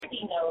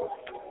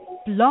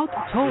Blog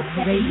Talk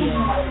Radio.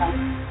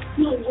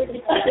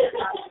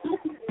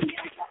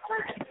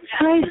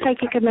 Hi,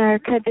 Psychic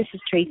America. This is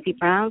Tracy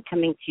Brown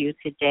coming to you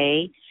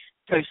today,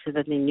 first of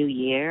the new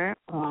year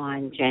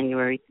on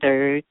January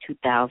 3rd,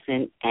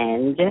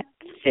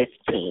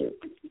 2015.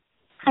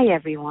 Hi,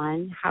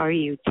 everyone. How are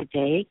you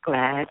today?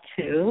 Glad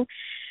to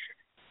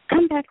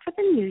come back for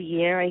the new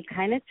year. I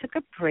kind of took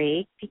a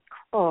break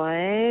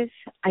because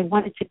I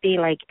wanted to be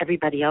like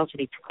everybody else.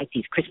 They took like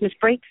these Christmas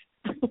breaks.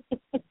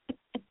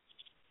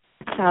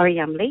 Sorry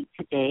I'm late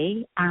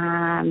today. It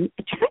turns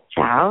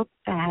out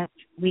that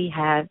we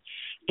have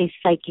a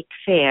psychic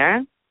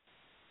fair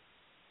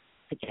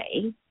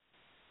today,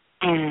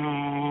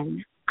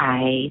 and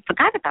I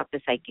forgot about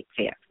the psychic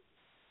fair.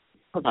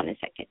 Hold on a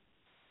second.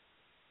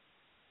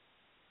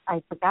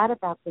 I forgot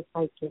about the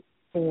psychic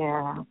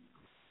fair.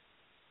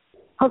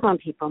 Hold on,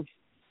 people.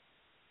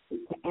 To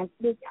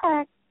answer the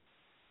text.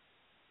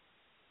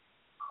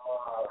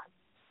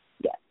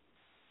 Yes.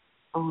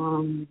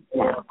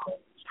 Now.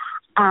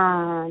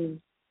 I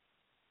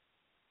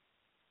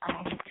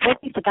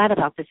totally forgot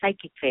about the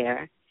psychic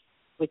fair,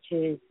 which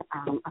is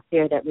a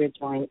fair that we're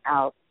doing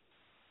out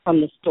from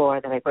the store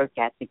that I work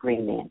at, the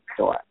Green Man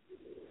store.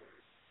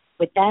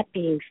 With that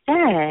being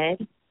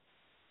said,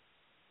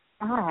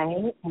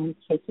 I am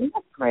taking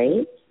a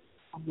break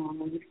and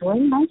I'm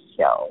doing my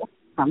show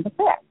from the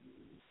fair.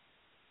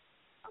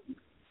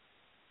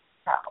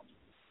 So,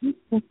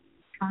 let's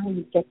try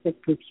and get this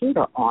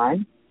computer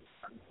on.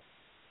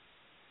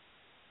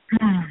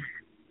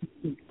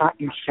 You've got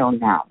your show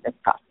now. Let's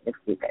go. Let's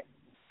do this.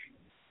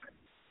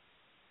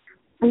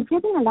 I'm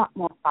getting a lot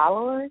more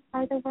followers,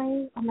 by the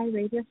way, on my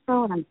radio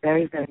show, and I'm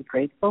very, very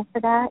grateful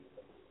for that.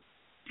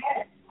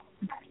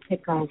 Let's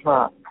pick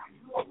over.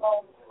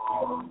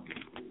 Oh,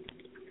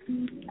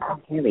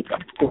 here we go.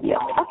 Studio.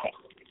 Okay.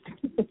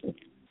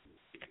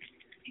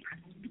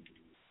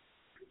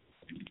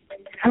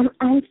 I'm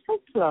so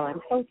slow.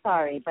 I'm so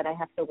sorry, but I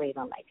have to wait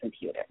on my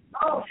computer.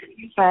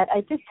 But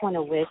I just want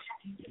to wish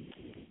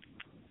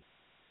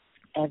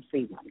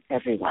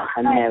everyone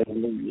a Merry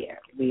New Year.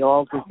 We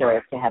all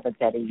deserve to have a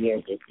better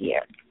year this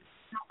year.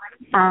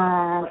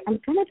 I'm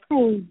going to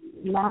play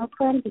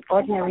Malcolm, the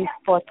Ordinary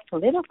Sports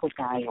Political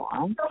Guy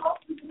on.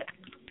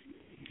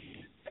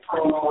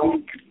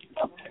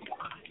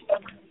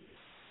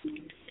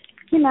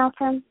 Hey,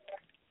 Malcolm.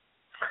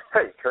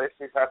 Hey,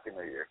 Tracy. Happy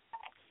New Year.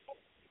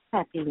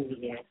 Happy New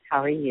Year.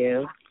 How are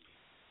you?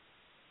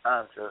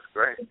 I'm just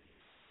great.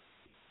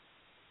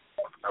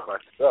 How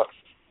about yourself?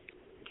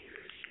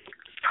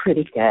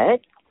 Pretty good.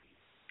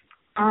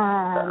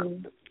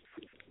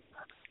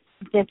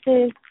 This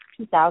is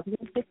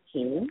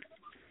 2015,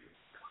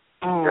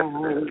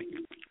 and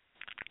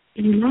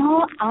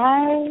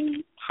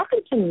I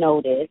happened to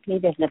notice,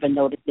 maybe I've never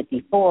noticed it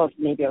before,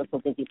 maybe I was so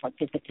busy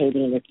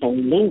participating in the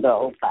same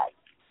lingo, but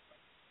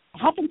I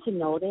happened to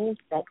notice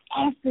that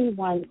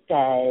everyone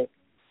says,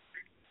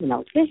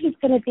 this is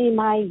going to be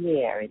my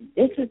year, and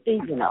this is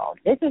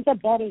this is a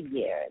better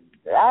year,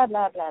 blah,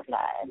 blah, blah,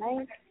 blah.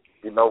 And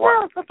you know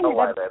why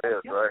that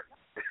is, right?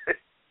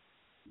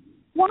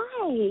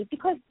 Why?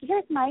 Because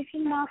here's my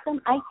thing,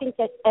 Malcolm. I think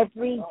that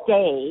every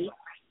day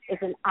is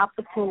an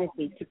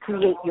opportunity to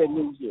create your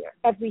new year,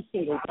 every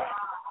single day.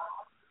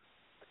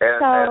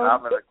 And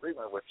I'm in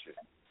agreement with you.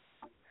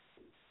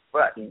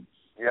 But you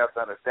have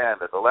to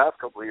understand that the last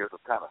couple of years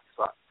have kind of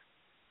sucked.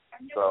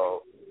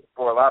 So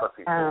for a lot of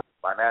people,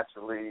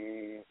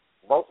 financially,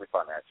 mostly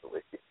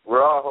financially,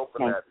 we're all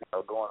hoping that,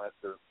 going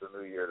into the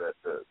new year that,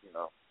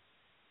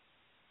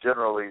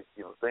 generally,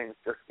 things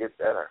just get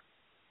better.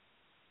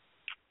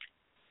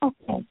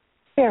 Okay,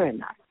 fair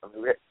enough. I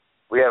mean,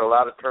 we had a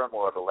lot of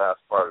turmoil the last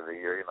part of the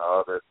year.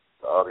 All these.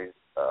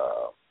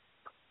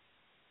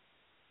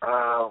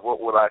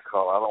 What would I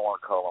call them? I don't want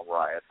to call them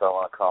riots. I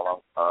want to call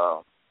them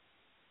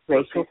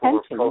racial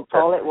tension. You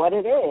call it what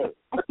it is.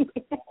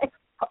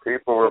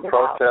 People were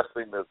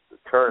protesting the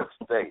current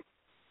state.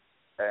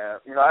 And,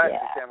 I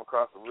actually came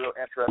across a real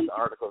interesting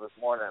article this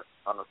morning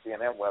on the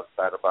CNN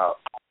website about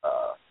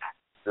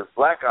this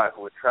black guy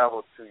who had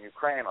traveled to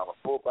Ukraine on a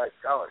Fulbright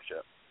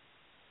scholarship,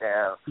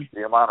 and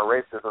the amount of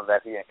racism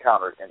that he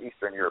encountered in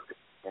Eastern Europe.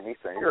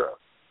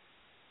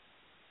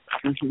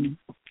 Mm-hmm.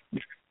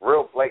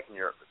 Real blatant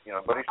Europe,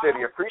 But he said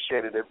he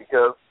appreciated it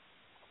because,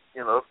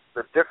 the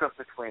difference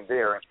between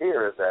there and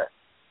here is that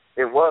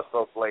it was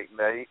so blatant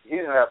that he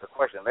didn't have to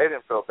question. They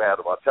didn't feel bad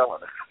about telling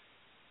him.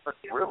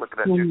 We're looking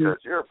at you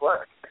because you're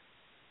black.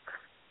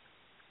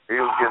 He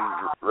was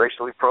getting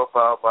racially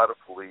profiled by the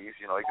police.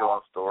 He'd go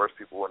in stores,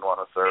 people wouldn't want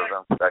to serve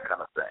him, that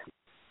kind of thing.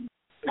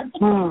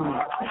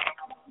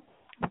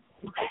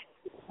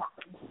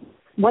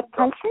 What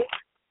country?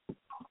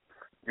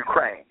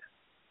 Ukraine.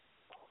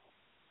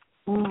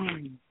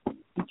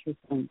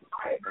 Interesting.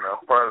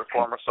 Part of the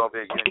former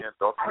Soviet Union,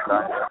 that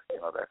kind of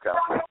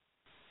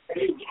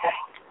thing.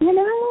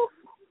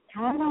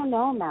 I don't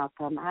know,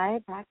 Malcolm.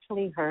 I've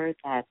actually heard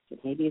that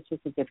maybe it's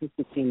just a difference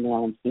between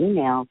male and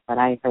female, but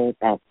I heard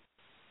that,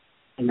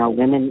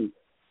 women,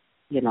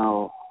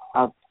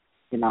 of,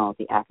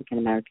 the African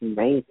American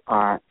race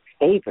are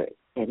favored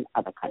in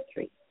other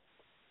countries.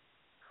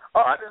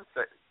 Oh, I didn't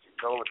say.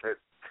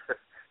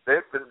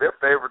 They're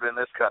favored in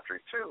this country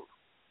too.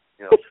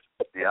 You know,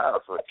 to be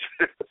honest with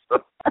you. So,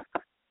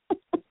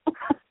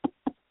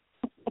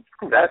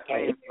 that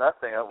means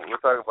nothing. We're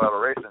talking about a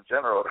race in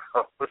general.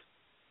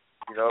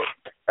 You know,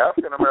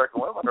 African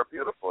American women are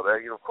beautiful.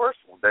 They, of course,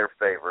 they're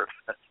favored.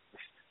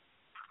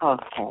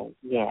 Okay.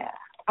 Yeah.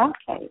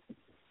 Okay.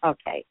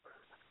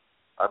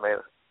 I mean.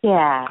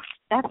 Yeah,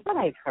 that's what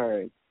I've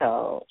heard.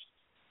 So,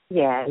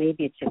 yeah,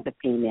 maybe it's just a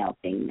female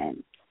thing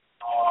then.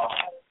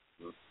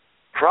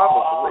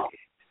 Probably.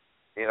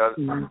 You know,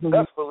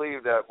 best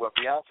believe that when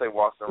Beyonce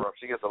walks in the room,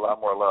 she gets a lot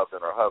more love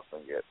than her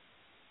husband gets.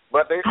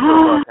 But they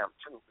still love him,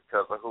 too,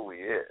 because of who he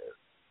is.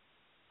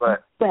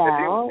 But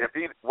if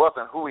he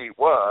wasn't who he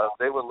was,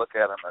 they would look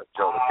at him as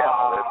Joe the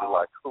Camel. They'd be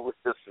like, who is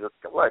this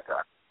white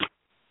guy?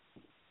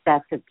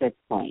 That's a good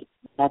point.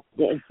 That's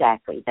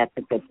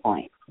a good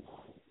point.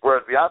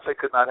 Whereas Beyonce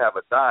could not have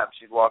a dime.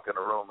 She'd walk in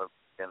a room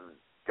and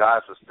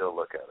guys would still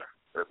look at her.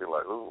 They'd be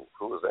like, who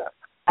is that?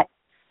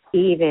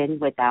 Even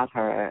without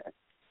her.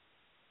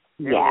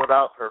 Even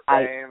without her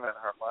fame and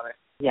her money.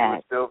 Yeah. She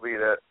would still be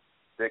that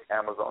big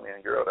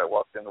Amazonian girl that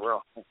walked in the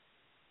room.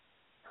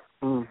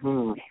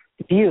 Mhm.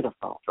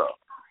 Beautiful. So,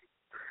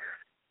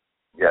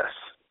 yes.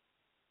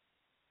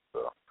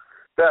 So,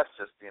 that's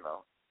just, you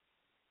know,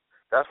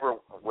 that's where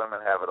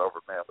women have it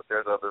over men. But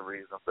there's other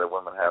reasons that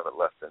women have it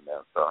less than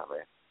men. So, I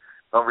mean,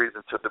 no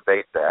reason to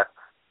debate that.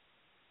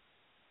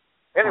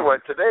 Anyway,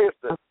 today is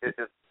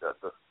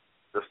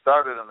the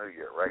start of the new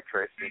year, right,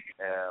 Tracy?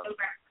 And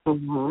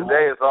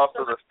today is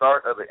also the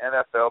start of the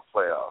NFL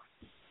playoffs.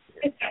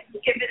 The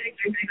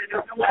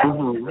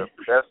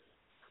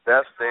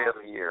best day of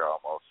the year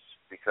almost,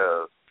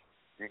 because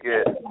you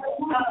get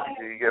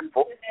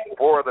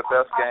four of the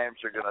best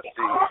games you're going to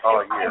see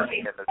all year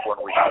in this one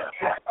weekend.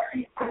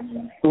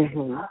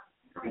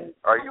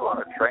 Are you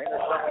on a train or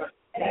something?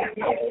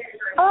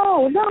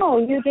 Oh, no,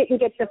 you didn't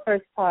get the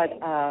first part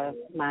of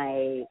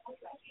my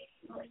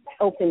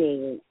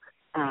opening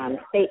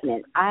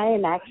statement. I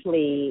am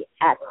actually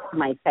at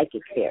my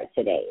psychic fair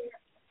today.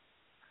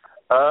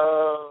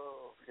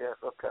 Oh, yes,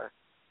 okay.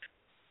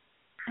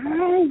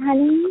 Hi,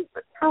 honey.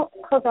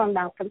 Hold on,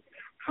 Malcolm.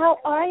 How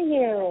are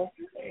you?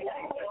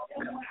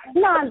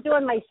 No, I'm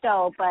doing my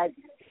show, but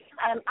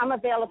I'm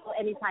available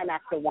anytime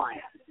after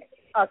 1.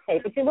 Okay,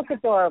 but you look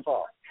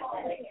adorable.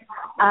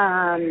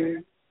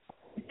 I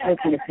was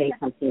going to say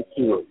something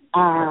to you.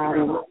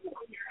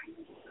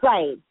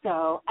 Right,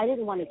 so I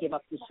didn't want to give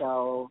up the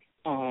show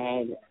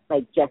and,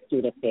 just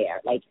do the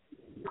fair.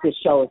 The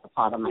show is a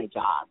part of my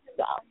job,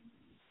 so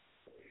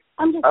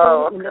I'm just doing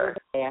it in the middle of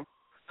the fair.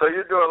 So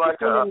you're doing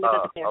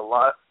a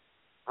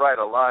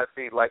live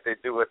feed like they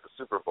do at the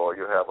Super Bowl.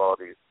 You have all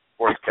these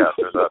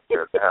sportscasters up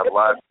there to have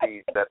live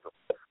feeds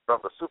from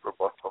the Super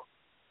Bowl.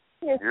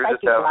 You're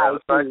just having a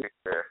psychic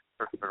fair.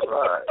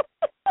 Right.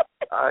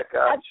 I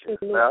got you.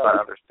 Now I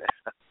understand.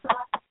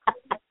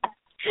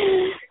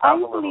 I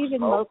believe in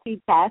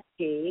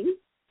multitasking.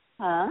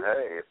 Huh?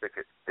 Hey,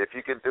 if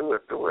you can do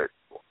it, do it.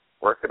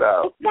 Work it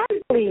out.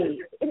 Exactly.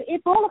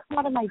 It's all a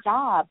part of my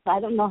job, so I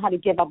don't know how to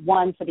give up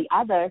one for the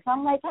other. So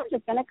I'm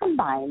just going to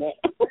combine it.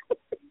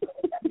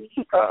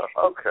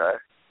 Okay.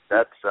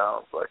 That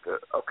sounds like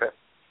okay.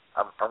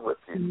 I'm with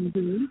you.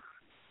 Mm-hmm.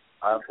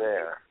 I'm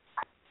there.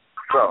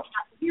 So,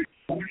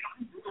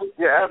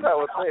 yeah, as I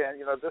was saying,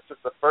 this is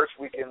the first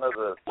weekend of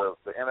the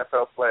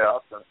NFL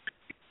playoffs, and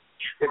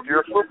if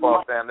you're a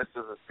football fan, this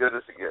is as good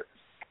as it gets.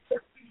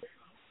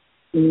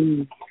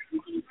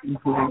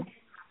 Mm-hmm.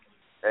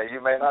 And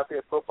you may not be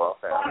a football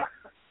fan.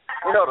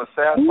 The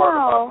sad part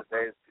about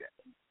today's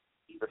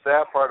game. The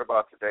sad part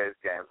about today's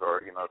games,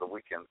 or the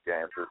weekend's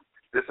games, is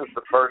this is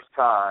the first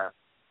time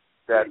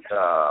that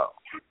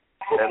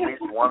at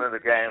least one of the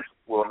games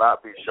will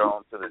not be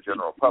shown to the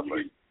general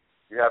public.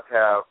 You have to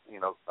have,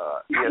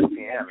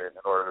 ESPN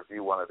in order to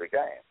view one of the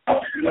games.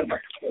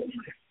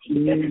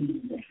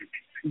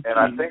 And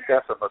I think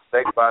that's a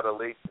mistake by the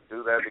league to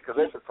do that, because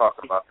they've been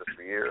talking about this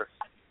for years.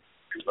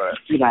 But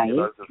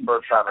it's the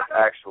first time it's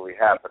actually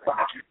happening.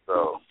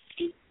 So,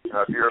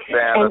 if you're a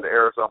fan of the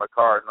Arizona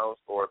Cardinals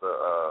or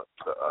the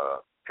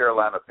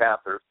Carolina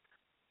Panthers,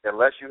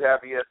 unless you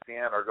have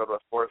ESPN or go to a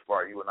sports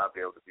bar, you will not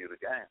be able to view the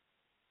game.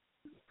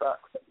 It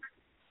sucks.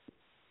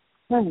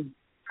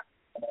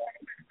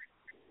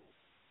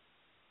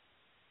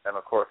 And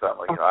of course, I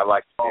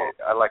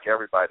like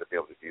everybody to be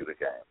able to view the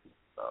game.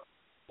 So.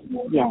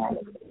 Yeah.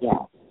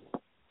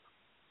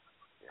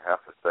 You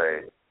have to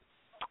say,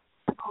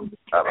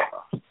 I don't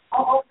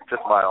know,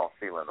 just my own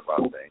feeling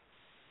about things.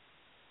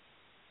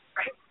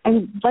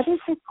 And what is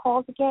it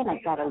called again? I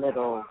got a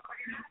little.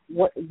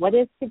 What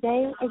is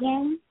today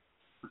again?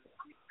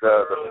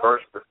 The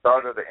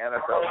start of the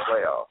NFL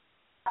playoffs.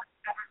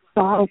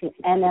 Start of the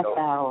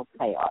NFL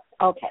playoffs.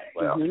 Okay.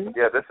 Well,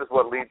 yeah, this is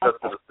what leads up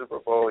to the Super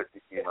Bowl.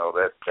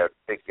 That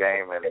big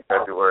game in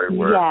February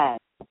where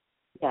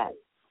yes.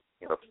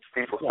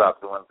 People stop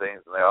doing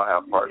things and they all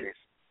have parties,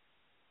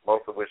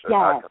 most of which are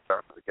not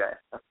concerned with the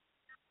game.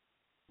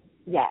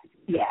 Yes,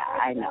 yeah.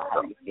 I know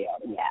how you feel.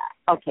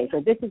 Yeah. Okay, so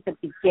this is the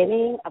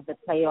beginning of the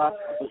playoffs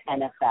of the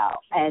NFL.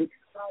 And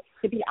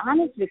to be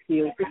honest with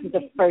you, this is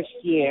the first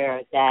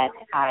year that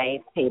I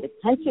paid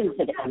attention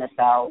to the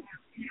NFL,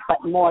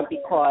 but more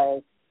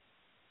because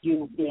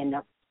you being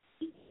a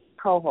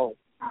co-host.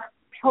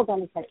 Hold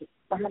on a second.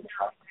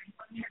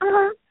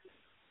 Uh-huh.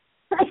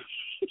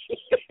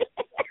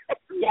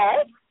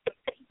 Yes.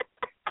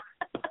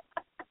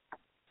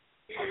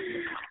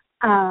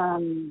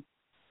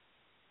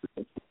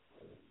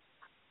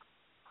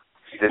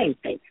 Hey,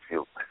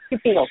 you'll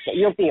be okay.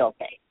 You'll be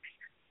okay.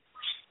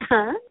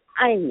 Huh?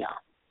 I know.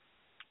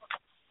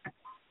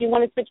 You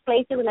want to switch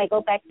places and I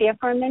go back there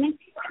for a minute?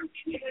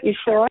 You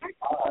sure?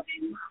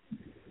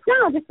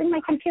 No, just bring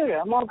my computer.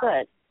 I'm all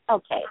good.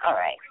 Okay, all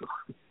right.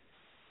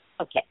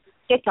 Okay,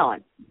 get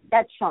going.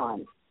 That's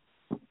Sean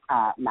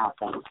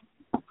Malcolm.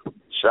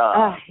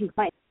 Sean. He's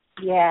my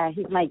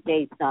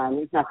gay son.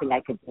 There's nothing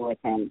I could do with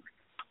him.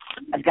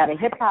 I've got a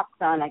hip hop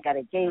son, I got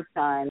a gay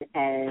son,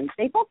 and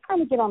they both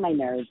kind of get on my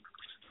nerves.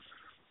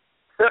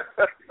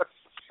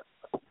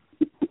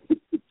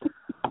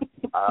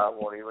 I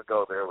won't even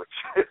go there with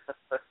you.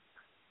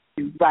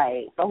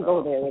 Right. Don't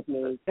go there with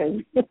me.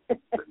 Cause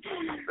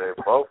they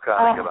both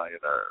kind of get on your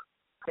nerves.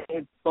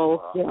 They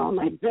both get on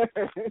my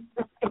nerves.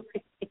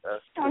 I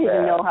don't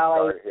even know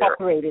how I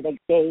incorporated a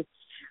gay.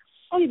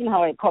 I don't even know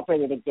how I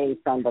incorporated a gay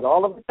son, but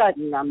all of a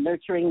sudden I'm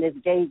nurturing this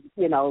gay,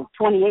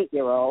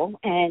 28-year-old,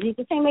 and he's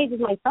the same age as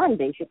my son,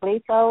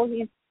 basically. So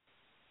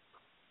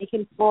he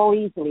can fall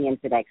easily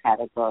into that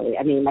category.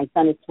 I mean, my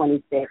son is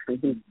 26,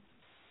 and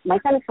my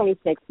son is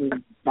 26,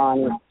 and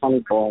John is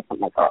 24,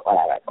 something like that.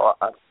 Whatever. Well,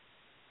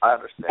 I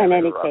understand. In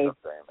any The case,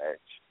 same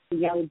age. The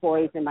young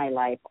boys in my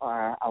life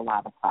are a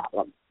lot of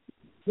problems.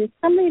 There's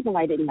some reason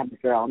why I didn't have a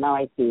girl. Now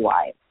I see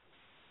why.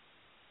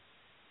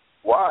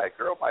 Why?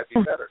 Girl might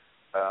be better.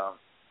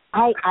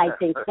 I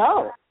think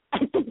so.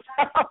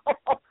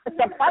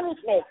 The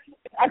punishment.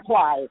 That's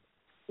why.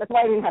 That's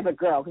why I didn't have a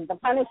girl, because the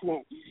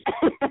punishment.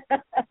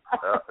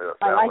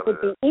 My life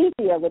would be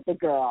easier with the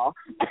girl.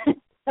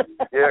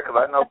 Yeah, because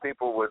I know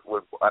people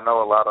I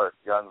know a lot of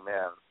young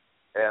men,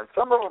 and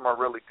some of them are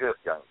really good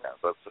young men,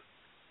 but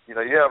you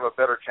have a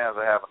better chance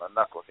of having a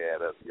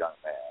knucklehead as a young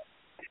man.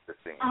 It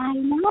seems.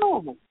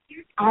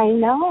 I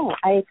know.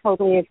 I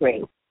totally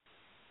agree.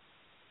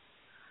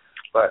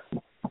 But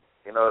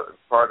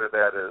part of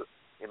that is,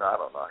 I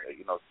don't know.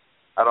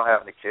 I don't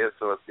have any kids,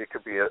 so it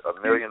could be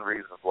a million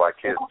reasons why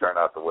kids turn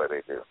out the way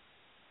they do.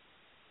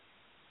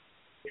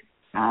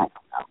 I don't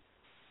know.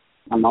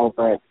 I'm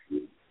over it.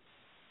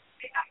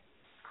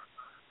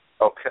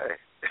 Okay.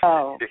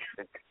 Oh.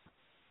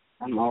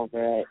 I'm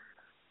over it.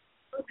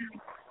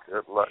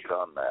 Good luck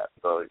on that.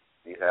 So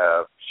you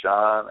have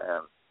Sean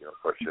and, of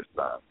course, your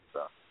son. So.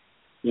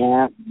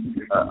 Yeah.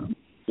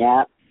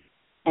 Yeah.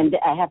 And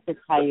I have to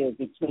tell you,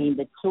 between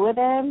the two of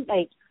them,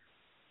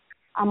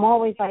 I'm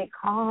always like,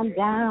 calm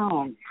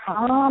down.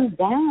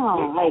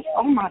 Like,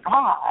 oh my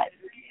God.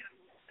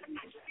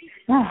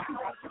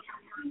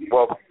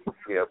 Well,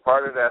 yeah,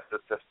 part of that's the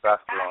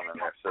testosterone in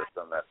their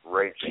system that's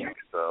raging.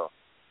 So.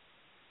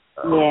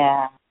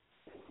 Yeah.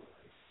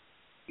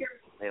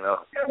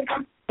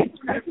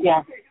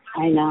 Yeah,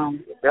 I know.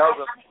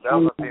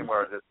 Belgian people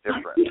are just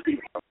different.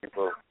 Some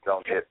people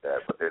don't get that,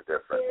 but they're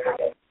different.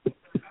 So.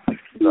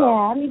 Yeah,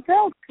 I mean,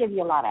 girls give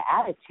you a lot of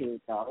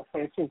attitude, though, so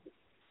it's just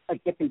a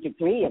different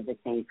degree of the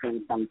same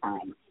thing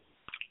sometimes.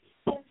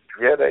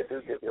 Yeah, they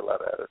do give you a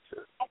lot of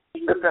attitude.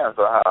 Depends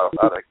on how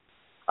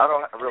I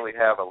don't really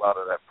have a lot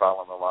of that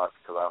problem a lot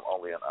because I'm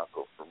only an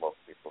uncle for most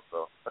people,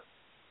 so I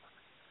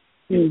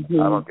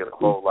don't get a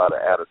whole lot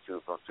of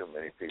attitude from too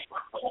many people.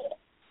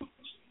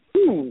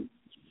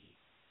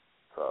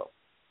 So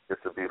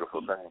it's a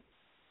beautiful thing.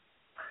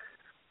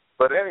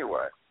 But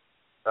anyway,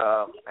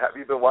 have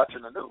you been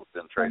watching the news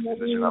then, Tracy, since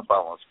you're not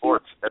following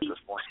sports at this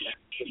point?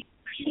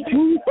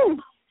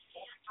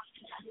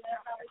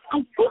 I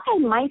think I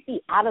might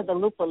be out of the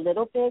loop a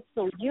little bit,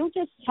 so you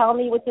just tell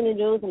me what's in the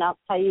news, and I'll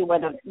tell you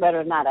whether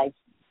or not I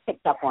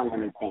picked up on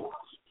anything.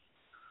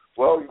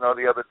 Well,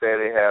 the other day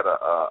they had an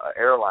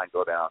airline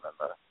go down in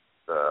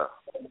the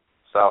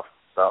South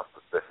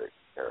Pacific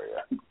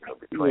area,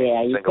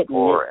 between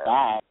Singapore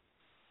and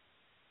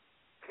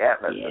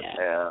can't miss it.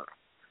 And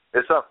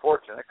it's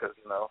unfortunate because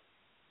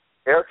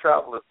air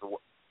travel is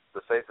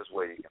the safest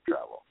way you can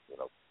travel.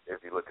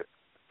 If you look at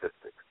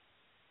statistics,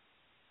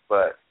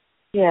 but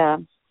yeah,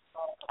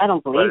 I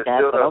don't believe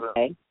that. But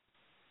okay,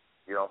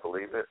 you don't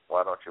believe it?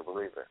 Why don't you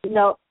believe it?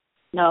 No,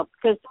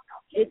 because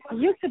it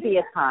used to be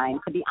a time,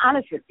 to be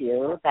honest with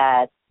you,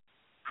 that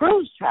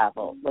cruise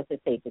travel was the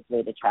safest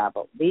way to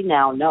travel. We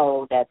now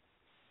know that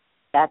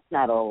that's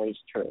not always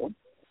true.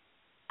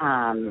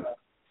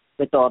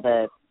 With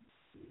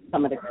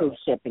some of the cruise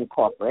ship and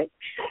corporate.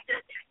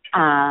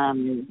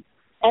 And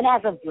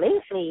as of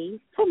lately,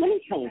 too many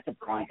planes have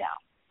gone down.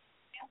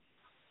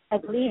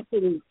 At least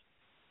in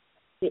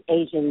the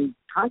Asian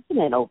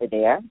continent over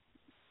there.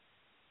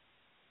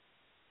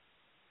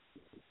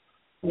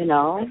 You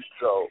know,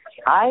 So,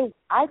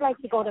 I'd like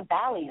to go to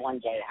Bali one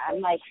day.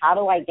 I'm like, how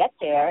do I get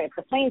there if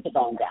the planes are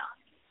going down?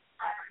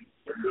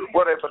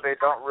 well, but they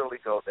don't really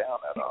go down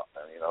that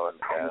often, you know, and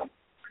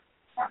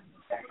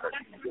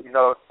you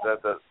know,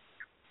 the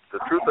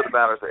truth of the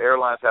matter is the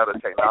airlines have the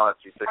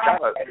technology to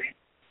kind of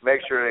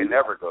make sure they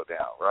never go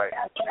down, right?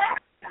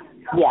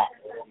 Yes,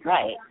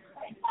 right.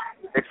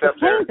 Except the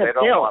planes they are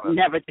don't built want to.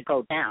 never to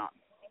go down.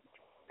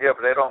 Yeah,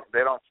 but they're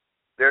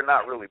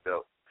not really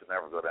built to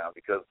never go down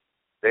because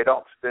they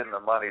don't spend the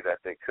money that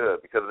they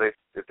could. Because if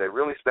they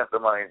really spent the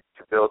money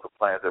to build the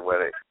planes the way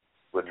they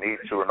would need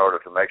to in order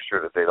to make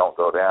sure that they don't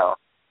go down,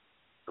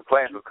 the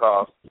planes would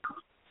cost,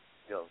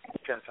 10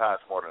 times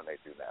more than they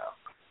do now.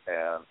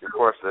 And of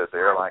course, the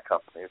airline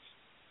companies,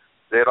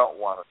 they don't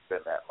want to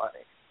spend that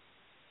money.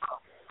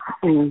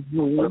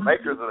 Mm-hmm. The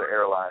makers of the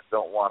airlines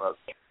don't want to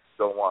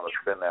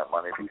spend that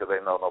money because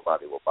they know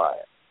nobody will buy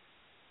it.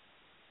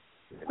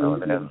 You know,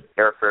 and then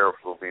airfares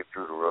will be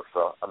through the roof.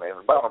 So, I mean,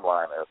 the bottom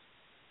line is,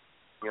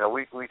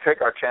 we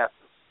take our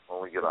chances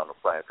when we get on the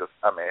plane. Because,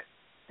 I mean,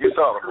 you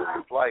saw the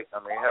movie Flight. I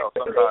mean, hell,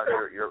 sometimes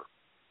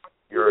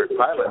your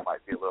pilot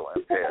might be a little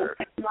impaired.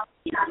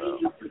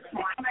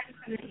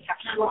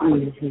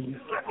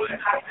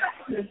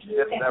 You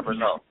just never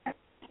know.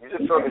 You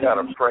just sort of got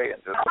to pray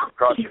and just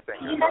cross your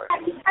fingers. Right?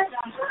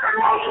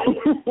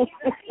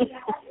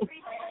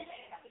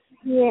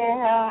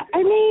 Yeah,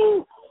 I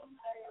mean,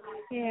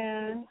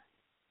 yeah.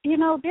 You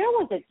know, there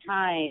was a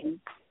time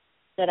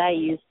that I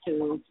used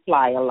to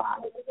fly a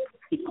lot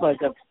because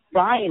of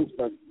Brian's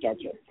work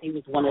schedule. He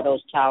was one of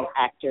those child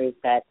actors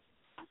that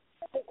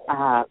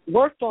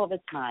worked all the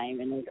time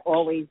and was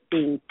always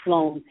being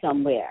flown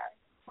somewhere.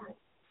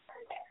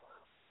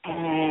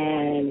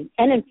 And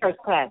in first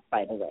class,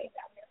 by the way.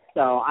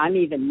 So I'm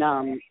even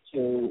numb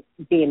to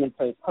being in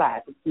first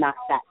class. It's not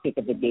that big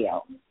of a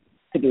deal,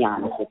 to be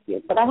honest with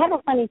you. But I have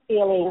a funny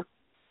feeling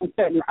in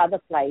certain other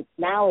flights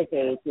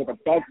nowadays where the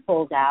bed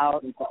pulls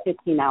out and it's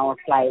a 15-hour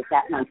flight,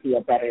 that might be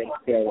a better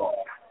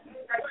experience.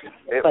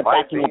 But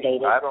back be. in the day,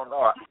 I don't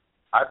know.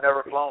 I've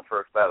never flown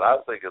first class. I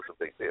think it's a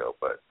big deal,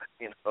 but,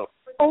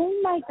 Oh,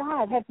 my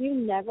God. Have you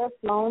never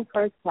flown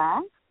first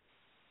class?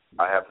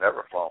 I have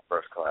never flown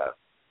first class.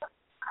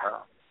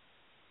 No.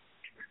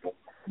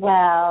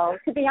 Well,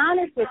 to be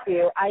honest with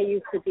you, I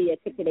used to be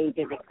a ticket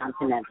agent at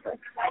Continental.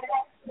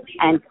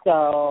 And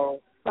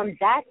so from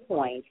that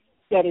point,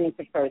 getting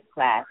into first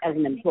class as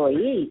an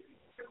employee,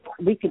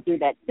 we could do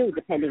that too,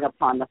 depending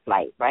upon the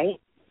flight, right?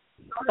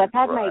 So I've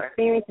had my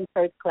experience in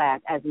first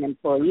class as an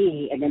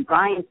employee, and then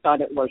Brian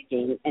started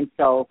working, and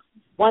so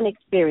one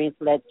experience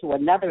led to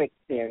another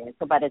experience.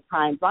 So by the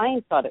time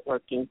Brian started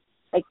working,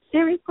 like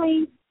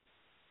seriously,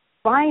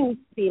 Brian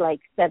used to be like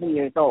 7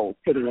 years old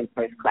sitting in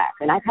first class.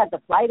 And I've had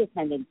the flight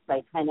attendants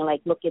kind of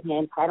look at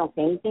him. I don't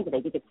say anything because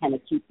I think it's kind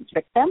of cute to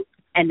trick them.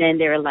 And then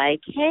they're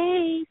like,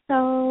 hey,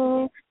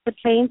 so the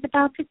plane's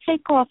about to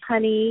take off,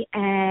 honey,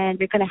 and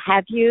we're going to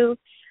have you.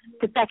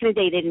 Because back in the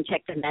day, they didn't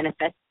check the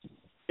manifesto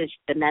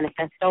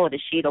or the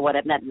sheet or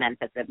whatever, not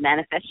manifesto, the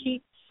manifest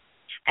sheet.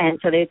 And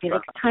so they'd be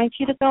like, it's time for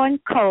you to go and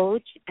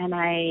coach. And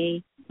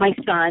my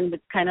son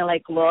would kind of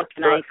look,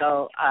 and I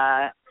go,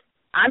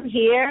 I'm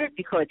here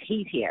because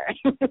he's here.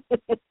 So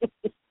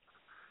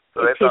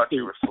they thought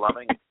you were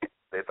slumming?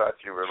 They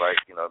thought you were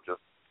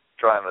just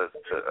trying to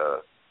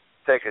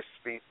take a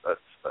speech,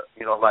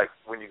 like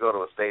when you go to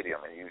a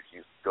stadium and you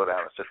go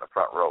down and sit in the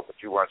front row, but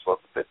you weren't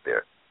supposed to sit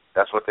there.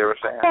 That's what they were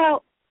saying?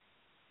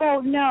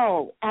 Well,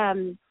 no.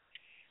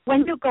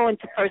 When you go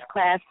into first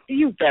class,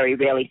 you very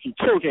rarely see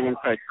children in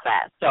first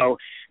class. So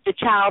the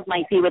child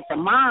might be with the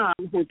mom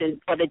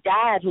or the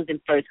dad who's in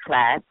first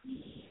class,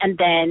 and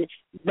then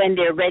when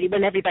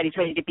everybody's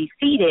ready to be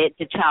seated,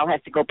 the child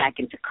has to go back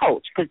into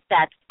coach because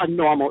that's a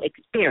normal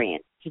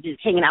experience. He's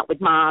just hanging out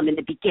with mom in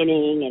the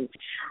beginning and,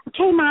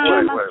 okay,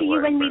 Mom, I'll see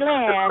you when we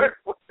land.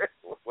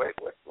 Wait.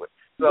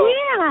 So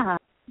yeah.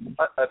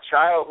 A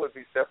child would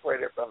be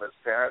separated from his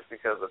parents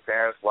because the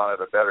parents wanted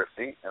a better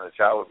seat, and the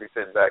child would be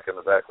sitting back in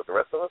the back with the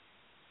rest of us?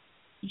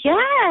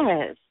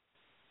 Yes.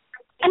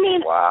 I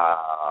mean,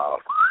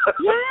 wow.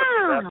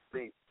 Yeah.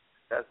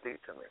 That's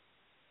deep to me.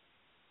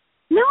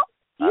 No,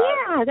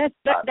 yeah, that's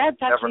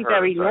actually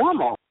very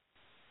normal.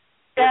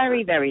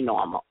 Very, very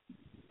normal.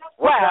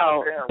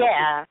 Well,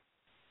 yeah.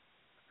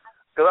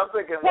 Because I'm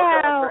thinking, what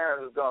kind of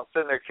parent is going to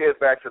send their kids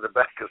back to the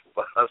back of the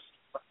bus?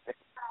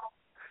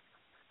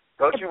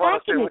 Don't you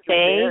want to see what you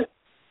did?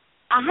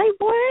 I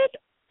would.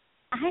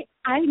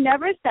 I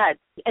never sat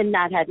and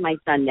not had my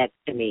son next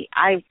to me.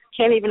 I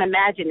can't even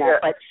imagine that.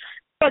 Yeah.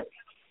 But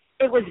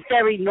it was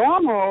very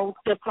normal.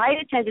 The flight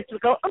attendants would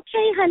go,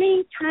 okay,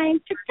 honey,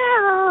 time to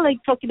go.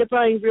 Talking to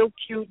Brian, real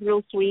cute,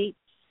 real sweet.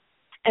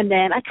 And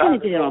then I kind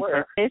of did it on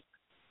purpose.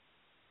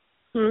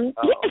 Oh.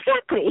 Yeah,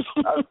 exactly.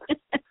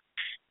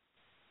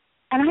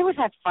 And I would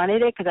have fun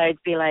at it because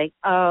I'd be like,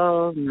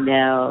 oh,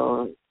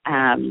 no,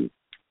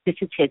 this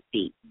is his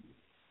seat.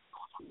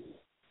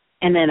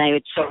 And then I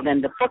would show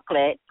them the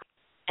booklet,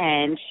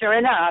 and sure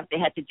enough, they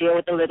had to deal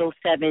with a little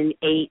 7,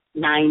 8,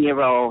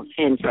 9-year-old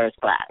in first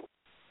class.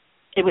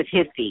 It was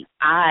his seat.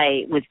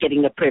 I was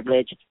getting the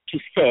privilege to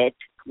sit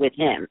with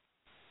him.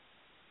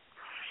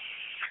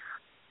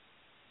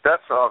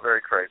 That's all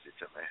very crazy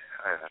to me,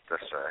 I have to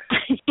say.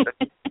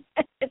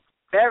 It's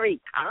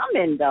very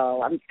common,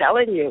 though, I'm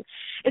telling you,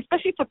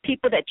 especially for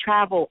people that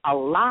travel a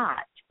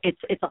lot.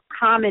 It's a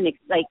common,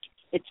 like,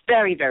 it's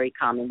very, very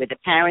common where the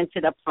parents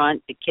sit up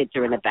front, the kids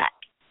are in the back.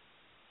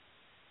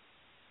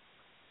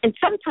 And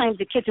sometimes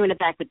the kids are in the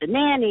back with the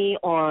nanny,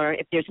 or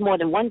if there's more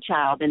than one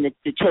child, then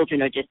the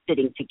children are just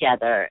sitting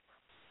together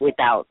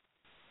without,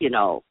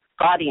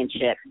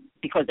 guardianship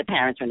because the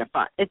parents are in the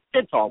front.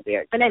 It's all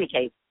weird. But in any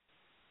case,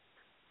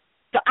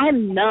 so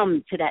I'm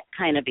numb to that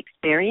kind of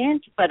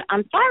experience, but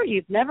I'm sorry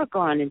you've never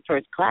gone in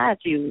first class.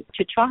 You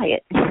should try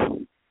it.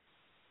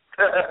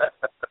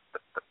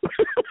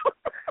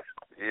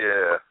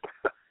 Yeah,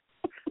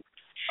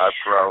 I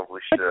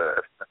probably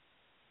should.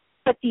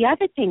 But the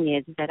other thing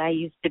is that I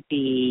used to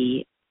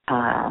be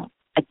a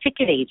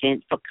ticket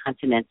agent for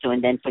Continental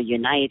and then for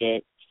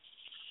United,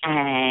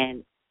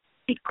 and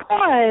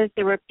because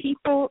there were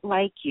people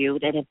like you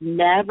that have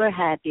never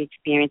had the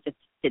experience of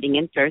sitting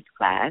in first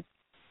class,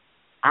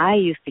 I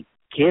used to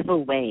give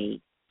away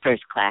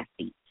first class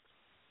seats.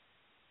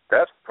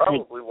 That's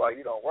probably why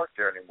you don't work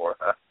there anymore,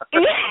 huh?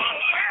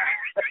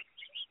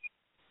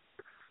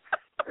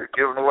 You're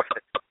giving away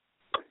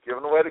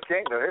the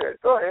kingdom. Here,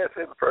 go ahead,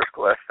 sit in first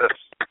class.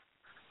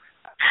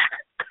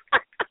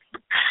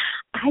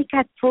 I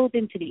got pulled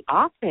into the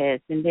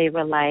office, and they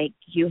were like,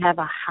 "You have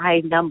a high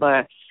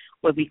number,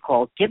 what we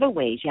call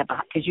giveaways. You have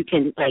because you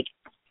can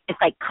it's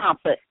like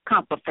comp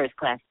a first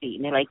class seat,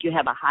 and they're like, you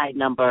have a high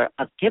number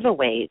of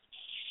giveaways."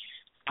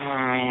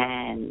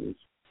 And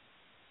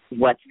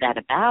what's that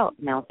about?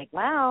 And I was like,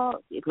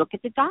 well, look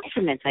at the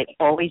documents. I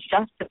always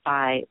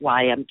justify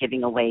why I'm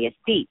giving away a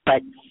seat,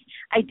 but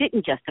I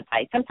didn't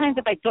justify. Sometimes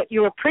if I thought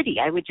you were pretty,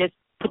 I would just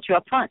put you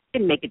up front.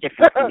 Didn't make a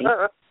difference to me.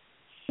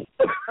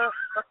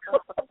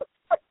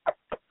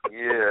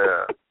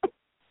 Yeah.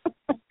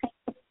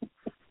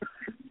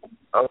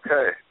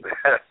 Okay.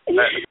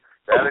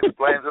 That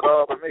explains it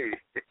all to me.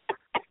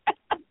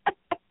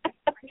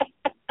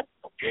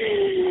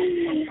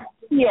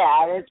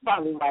 Yeah, that's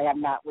probably why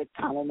I'm not with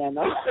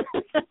Continental.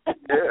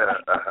 Yeah,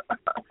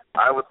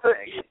 I would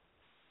think.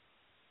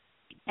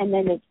 And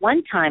then there's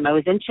one time I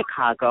was in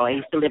Chicago. I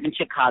used to live in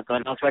Chicago,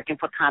 and I was working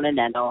for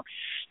Continental.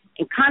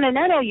 And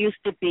Continental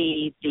used to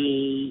be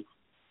the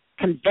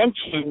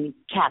convention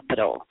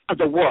capital of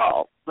the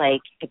world.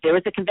 Like, if there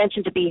was a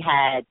convention to be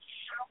had,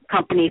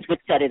 companies would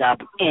set it up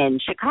in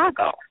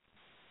Chicago.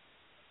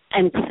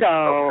 And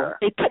so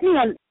they put me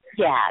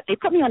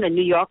on a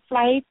New York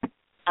flight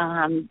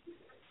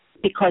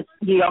because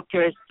New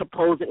Yorkers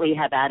supposedly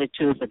have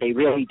attitudes, but they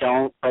really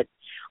don't, but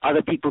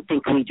other people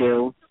think we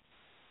do.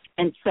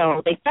 And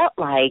so they felt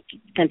like,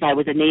 since I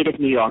was a native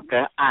New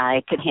Yorker,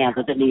 I could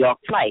handle the New York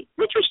flight,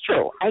 which was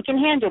true. I can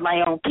handle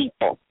my own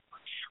people.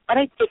 But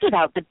I figured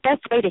out the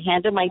best way to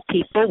handle my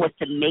people was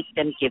to make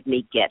them give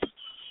me gifts.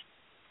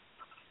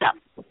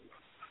 So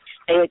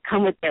they would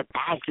come with their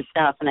bags of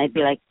stuff, and I'd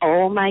be like,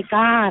 oh, my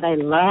God, I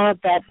love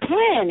that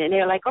pen. And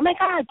they're like, oh, my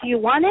God, do you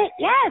want it?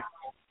 Yes.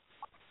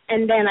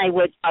 And then I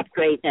would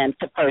upgrade them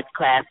to first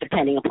class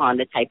depending upon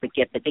the type of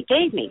gift that they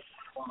gave me.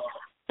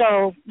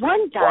 So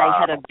one guy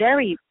had a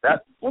very...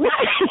 That's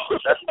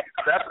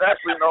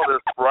actually known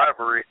as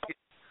bribery.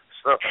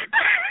 So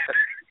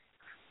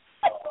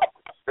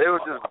they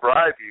would just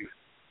bribe you.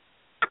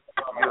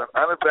 You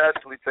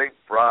unabashedly take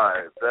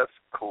bribes. That's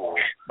cool.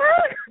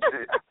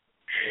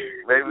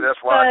 Maybe that's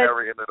why I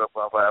never ended up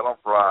on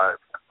bribe.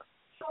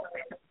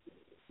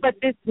 But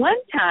this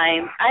one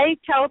time, I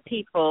tell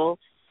people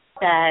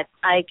that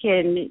I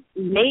can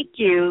make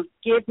you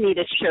give me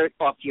the shirt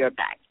off your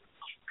back.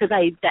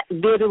 Because that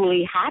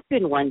literally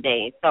happened one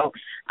day. So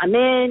I'm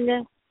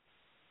in,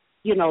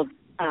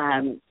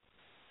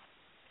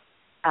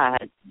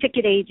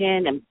 ticket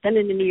agent. I'm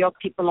sending the New York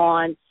people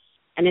on.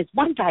 And this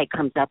one guy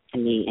comes up to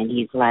me, and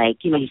he's like,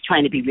 he's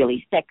trying to be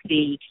really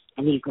sexy.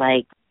 And he's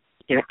like,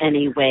 is there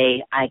any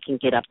way I can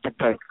get up to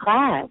first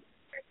class?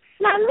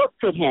 And I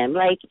looked at him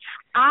like,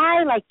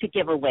 I like to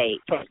give away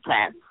first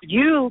class.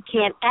 You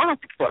can't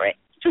ask for it.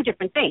 It's two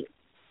different things.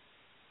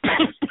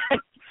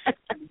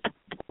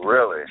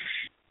 Really?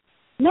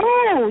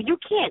 No, you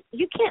can't.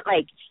 You can't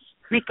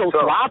Rico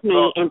swab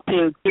me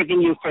into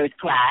giving you first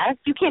class.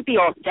 You can't be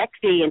all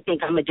sexy and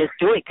think I'm gonna just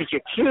do it because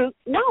you're cute.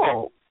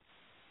 No.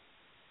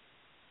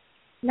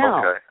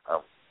 Okay.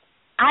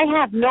 I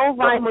have no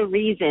rhyme or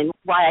reason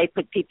why I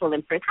put people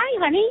in first. Hi,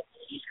 honey.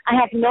 I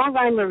have no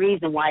rhyme or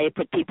reason why I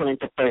put people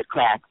into first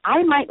class.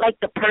 I might like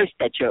the purse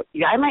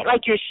I might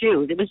like your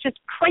shoes. It was just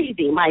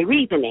crazy, my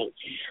reasoning.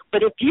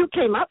 But if you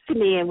came up to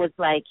me and was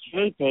like,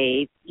 hey,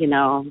 babe,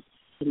 can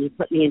you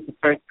put me into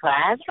first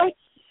class? I'd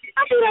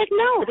be like,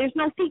 no, there's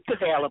no seats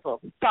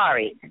available.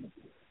 Sorry.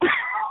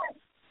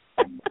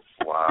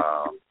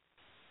 Wow.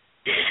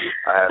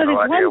 I had no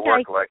idea it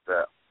worked like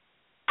that.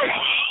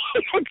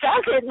 It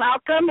doesn't,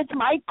 Malcolm. It's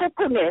my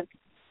cookiness.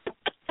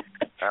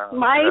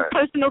 My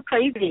personal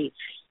crazy.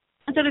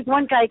 And so this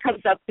one guy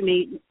comes up to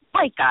me,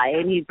 white guy,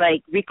 and he's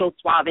like Rico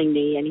Suaving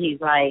me, and he's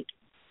like,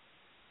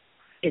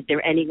 is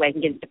there any way I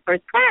can get into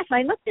first class? And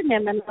I looked at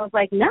him, and I was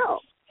like, no,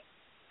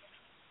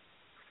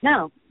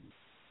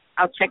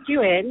 I'll check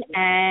you in.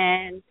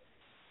 And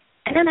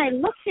then I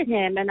looked at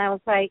him, and I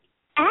was like,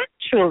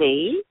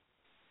 actually,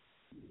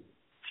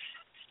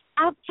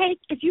 I'll take,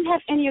 if you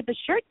have any of the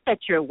shirts that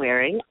you're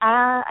wearing,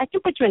 I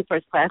can put you in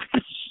first class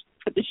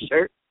for the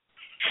shirt.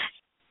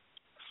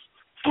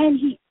 And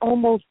he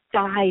almost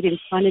died in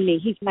front of me.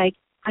 He's like,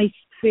 I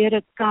swear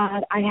to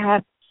God,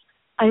 I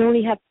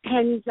only have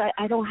pens.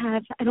 I don't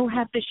have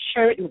the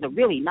shirt. It was a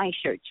really nice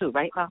shirt too,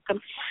 right,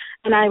 Malcolm?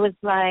 And I was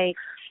like,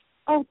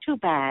 oh, too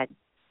bad.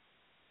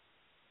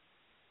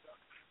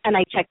 And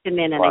I checked him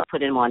in, and I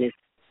put him on his,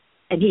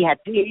 and he had,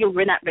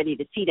 we're not ready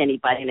to seat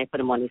anybody, and I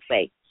put him on his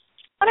way.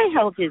 But I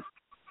held his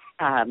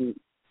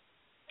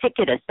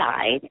ticket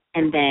aside,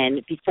 and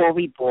then before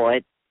we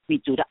board, we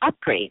do the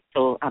upgrade.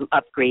 So I'm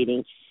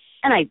upgrading,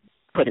 and I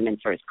put him in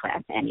first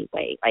class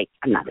anyway. Like,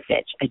 I'm not a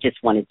bitch. I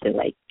just wanted to,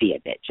 like, be a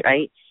bitch,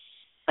 right?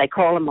 So I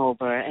call him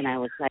over, and I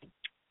was like,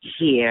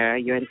 here,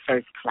 you're in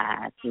first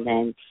class. And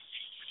then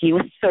he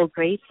was so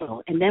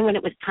grateful. And then when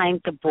it was time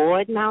to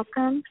board,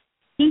 Malcolm,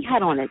 he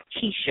had on a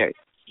T-shirt.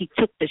 He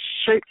took the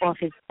shirt off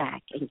his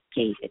back and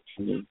gave it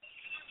to me.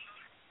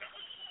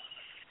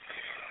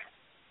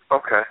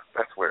 Okay,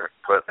 that's weird,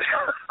 but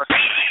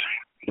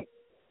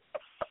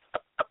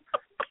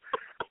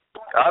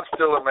I'm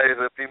still amazed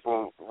that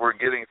people were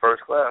getting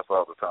first class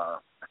all the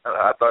time.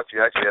 I thought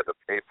you actually had to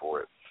pay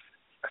for it.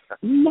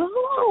 No,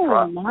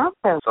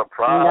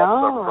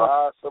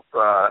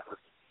 Surprise.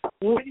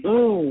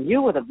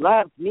 You would have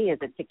loved me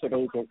as a ticket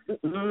agent.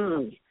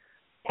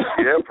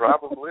 Yeah,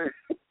 probably.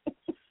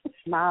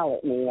 Smile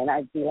at me, and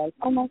I'd be like,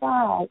 oh, my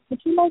God,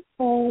 would you like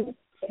to?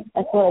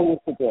 That's what I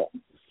used to do.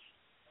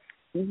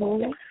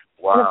 Mm-hmm.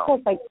 Wow. And, of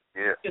course, like,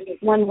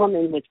 one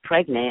woman was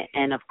pregnant,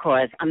 and, of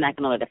course, I'm not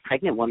going to let a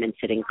pregnant woman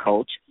sit in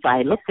coach. So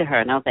I looked at her,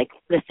 and I was like,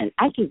 listen,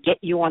 I can get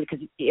you on,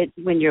 because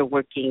when you're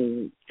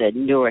working the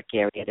Newark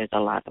area, there's a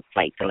lot of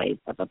flight delays,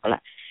 blah, blah, blah.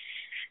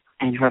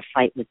 And her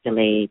flight was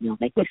delayed. And I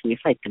was like, listen, your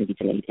flight's going to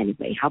be delayed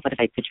anyway. How about if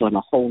I put you on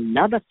a whole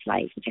nother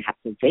flight, but you have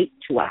to wait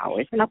 2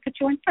 hours, and I'll put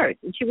you on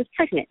first. And she was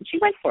pregnant, and she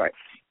went for it.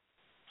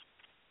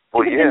 She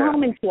would have been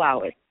home in 2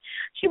 hours.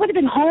 She would have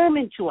been home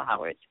in 2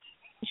 hours.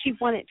 She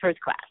wanted first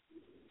class.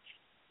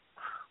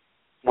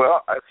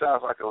 Well, it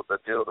sounds like it was a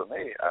deal to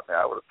me. I mean,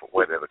 I would have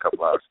waited a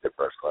couple hours to get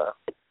first class.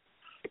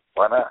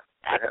 Why not?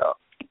 The hell.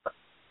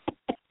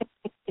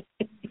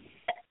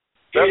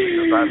 Especially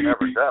because I've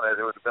never done it.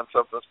 It would have been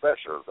something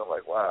special. I'm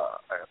like, wow,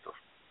 I have to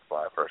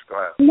fly first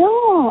class.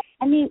 No.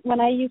 I mean, when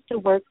I used to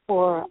work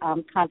for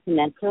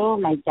Continental,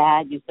 my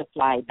dad used to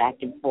fly back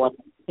and forth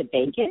to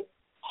Vegas.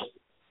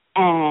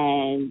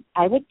 And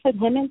I would put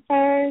him in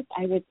first.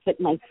 I would put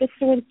my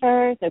sister in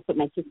first. I would put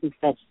my sister's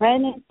best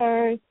friend in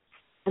first.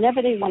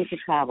 Whenever they wanted to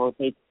travel,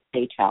 they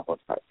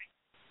traveled first.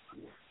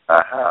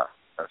 Uh-huh.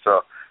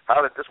 So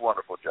how did this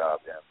wonderful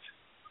job end?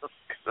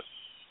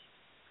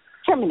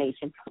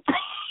 Termination.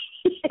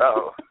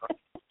 Oh.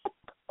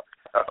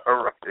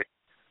 All right.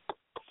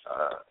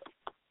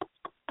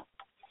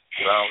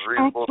 Sounds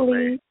reasonable to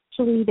me.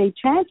 Actually, they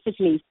transferred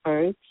me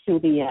first to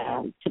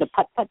the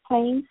putt-putt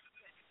plane,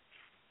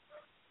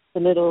 the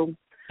little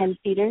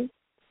 10-seaters.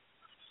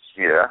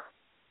 Yeah.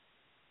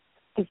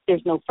 Because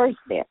there's no first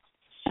there.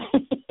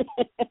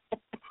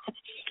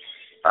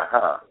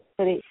 Uh-huh.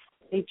 So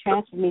they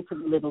transferred me to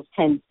the little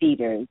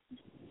 10-seaters.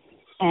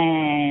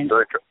 And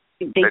so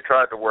they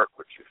tried to work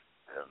with you.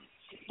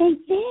 They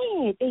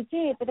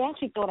did, but they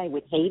actually thought I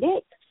would hate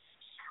it.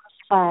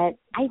 But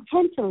I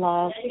tend to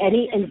love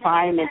any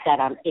environment that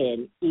I'm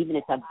in, even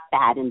if it's a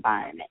bad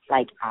environment.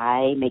 Like,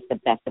 I make the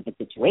best of a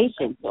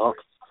situation, so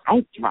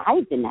I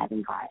thrived in that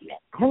environment.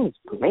 That was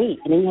great.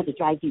 And then you had to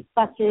drive these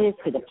buses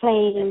to the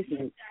planes,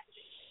 and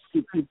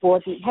you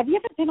board these. Have you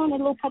ever been on a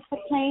little putt-putt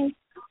plane?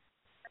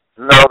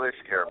 No, they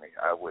scare me.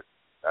 I'd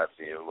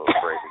be a little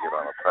afraid to get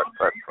on a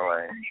putt-putt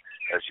plane,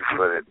 as you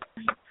put it.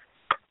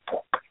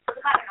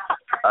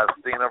 I've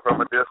seen them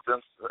from a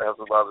distance. It has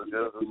a lot of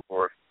distance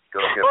for go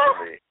get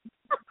to me.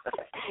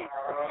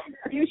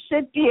 You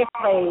should be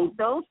afraid.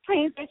 Those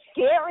planes are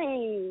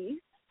scary.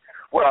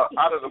 Well,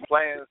 out of the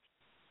planes,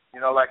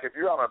 like if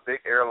you're on a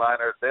big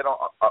airliner, they don't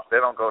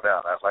go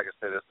down. That's like I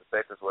said, it's the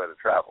safest way to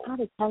travel.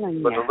 I was telling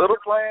you. But the little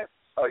plane,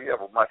 you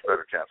have a much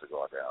better chance of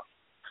going down.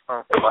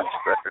 Much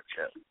better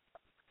chance.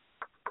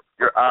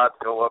 Your odds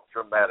go up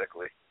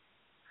dramatically.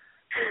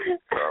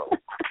 So.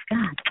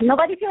 God,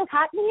 nobody feels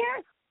hot in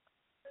here?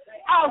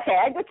 Okay,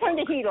 I just turned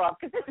the heat off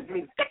because this is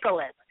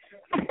ridiculous.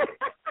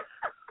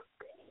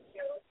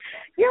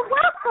 You're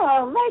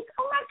welcome. Like,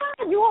 oh my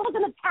God, you're all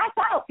going to pass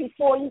out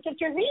before you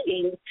get your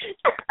reading.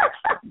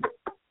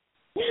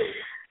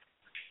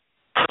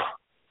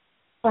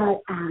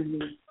 But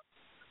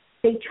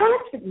they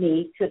transferred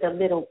me to the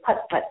little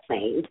putt-putt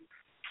plane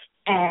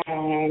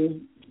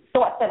and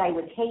thought that I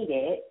would hate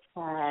it,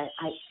 but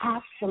I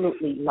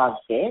absolutely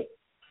loved it.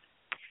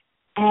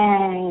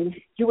 And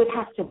you would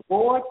have to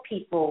board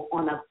people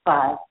on a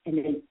bus and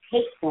then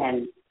take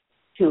them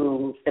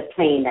to the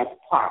plane that's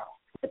parked,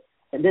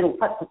 the little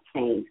hut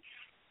plane.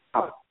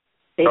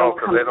 They don't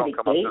come they to don't the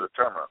come gate. up to the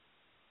terminal.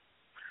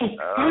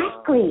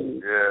 Exactly.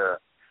 Yeah.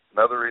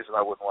 Another reason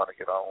I wouldn't want to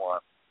get on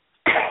one.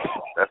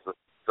 That's a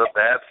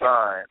bad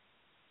sign.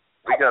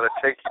 We got to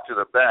take you to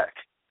the back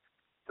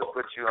to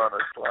put you on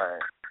this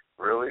plane.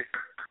 Really?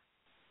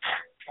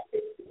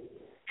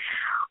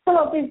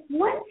 Well, there's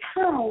one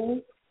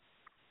time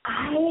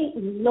I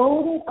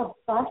loaded a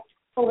bus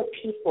full of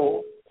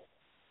people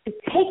to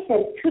take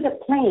them to the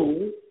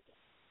plane,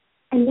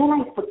 and then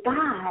I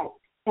forgot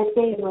that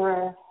they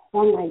were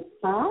on my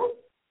bus.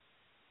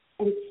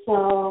 And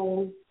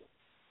so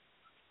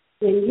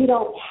when you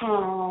don't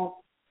have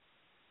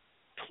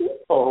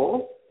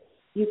people,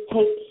 you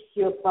take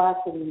your bus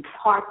and you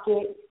park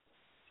it,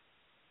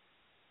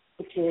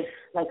 which is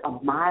like a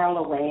mile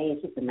away.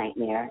 It's just a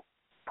nightmare.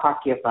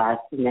 Park your bus,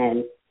 and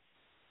then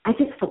I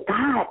just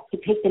forgot to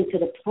take them to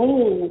the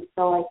plane,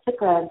 so I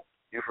took a...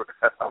 You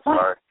forgot? I'm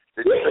sorry.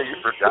 Did you say you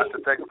forgot to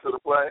take them to the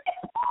plane?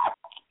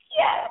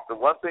 Yes. The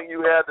one thing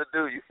you had to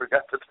do, you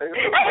forgot to take them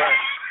to the plane?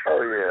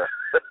 Oh, yeah.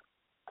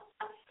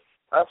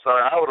 I'm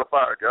sorry. I would have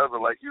fired you. I would have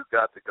been like, you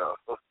got to go.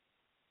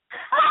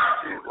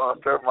 She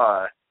lost her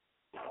mind.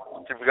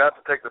 She forgot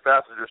to take the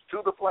passengers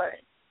to the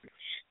plane.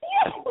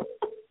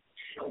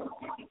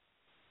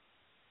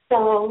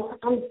 So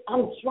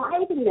I'm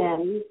driving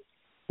them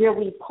where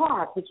we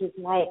park, which is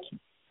like,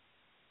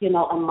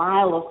 a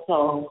mile or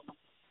so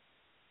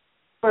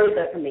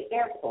further from the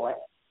airport.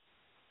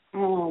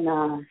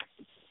 And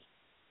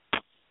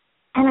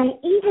I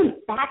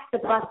even backed the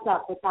bus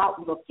up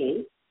without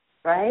looking,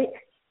 right?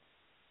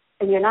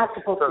 And you're not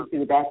supposed to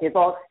do that.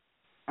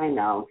 I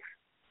know.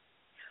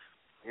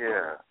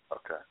 Yeah,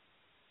 okay.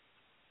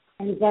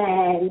 And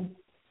then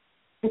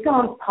we go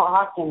and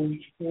park, and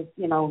there's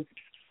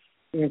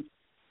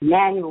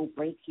manual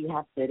brakes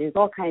there's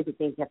all kinds of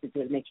things you have to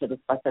do to make sure the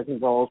bus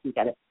doesn't roll. So you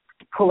got to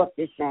pull up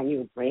this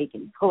manual brake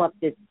and pull up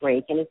this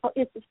brake, and it's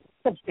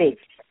a big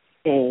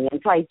thing.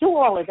 And so I do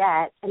all of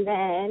that, and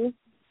then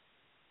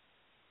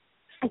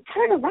I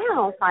turn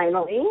around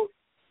finally.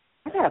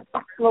 I got a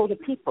busload of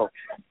people.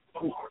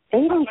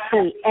 They don't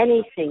say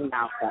anything,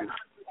 Malcolm.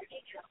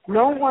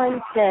 No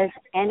one says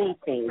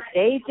anything.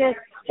 They just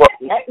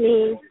let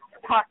me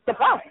park the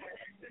bus.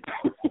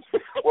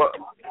 Well,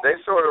 they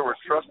sort of were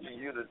trusting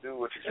you to do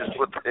what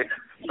they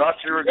thought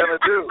you were going to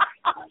do.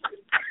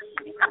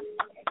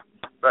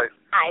 Like,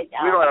 I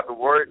know. we don't have to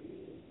worry.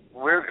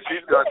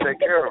 She's going to take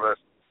care of us,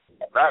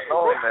 not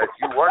knowing that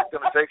you weren't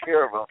going to take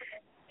care of them.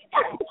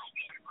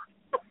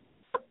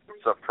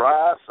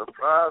 Surprise,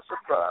 surprise,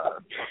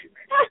 surprise.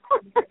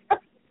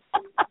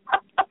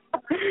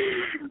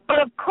 But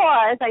of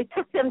course, I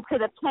took them to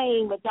the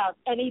plane without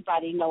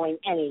anybody knowing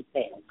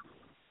anything.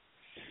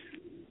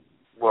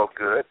 Well,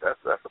 good. That's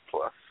a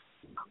plus.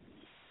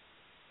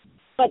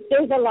 But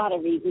there's a lot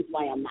of reasons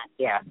why I'm not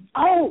there.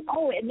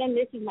 Oh, and then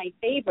this is my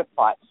favorite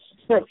part.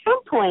 So at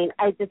some point,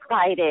 I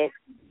decided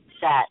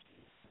that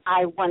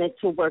I wanted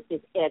to work as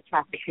air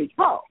traffic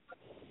control.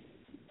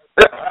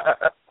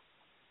 I'm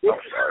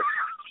sorry.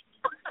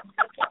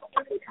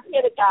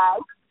 Hear the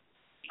guys.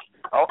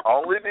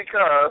 Only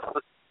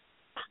because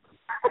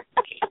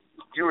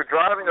you were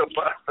driving a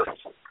bus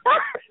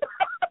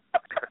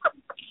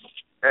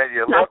and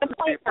you Not left the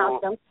point, people.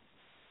 Malcolm.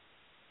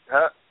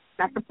 Huh?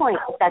 Not the point.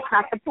 That's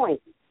not the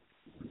point.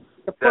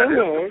 The That point is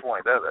the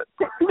point.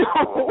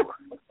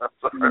 I'm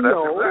sorry.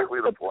 That's exactly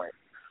the point.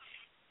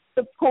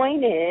 The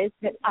point is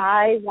that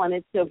I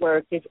wanted to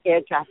work as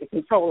air traffic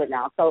controller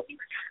now. So,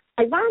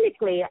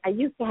 ironically, I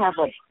used to have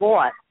a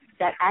boss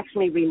that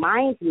actually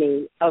reminds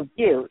me of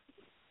you.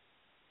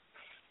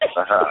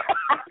 Uh-huh.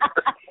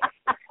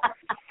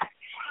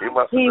 He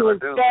must have He been was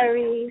a doozy.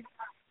 very...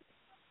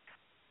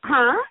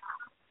 Huh?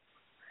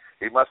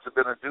 He must have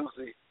been a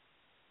doozy.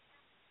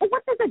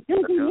 What does a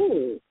doozy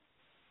mean?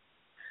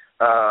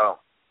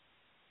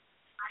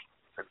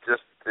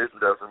 It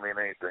doesn't mean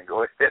anything.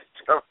 Go ahead,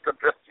 jump to the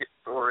rest of your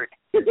story.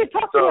 Because you're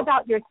talking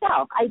about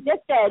yourself. I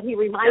just said he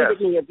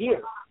reminded me of you.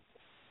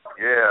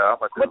 Yeah,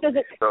 I'm a doozy. What does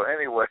it... So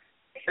anyway.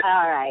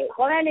 All right.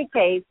 Well, in any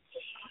case,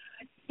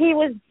 he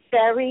was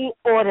very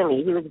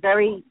orderly. He was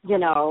very,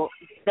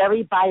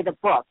 very by the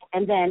book.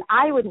 And then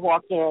I would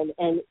walk in,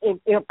 and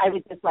if I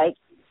would just like,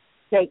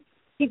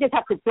 he just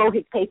have to throw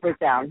his papers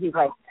down. He's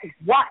like,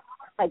 what?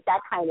 Like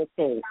that kind of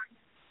thing.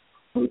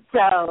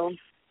 So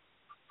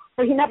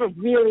he never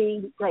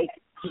really,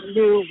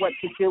 knew what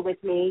to do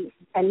with me.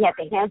 And he had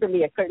to handle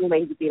me a certain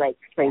way to be like,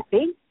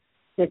 Tracy,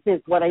 this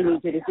is what I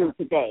need you to do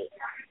today.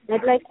 And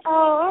I'd be like,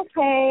 oh,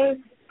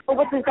 okay. Well,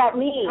 what does that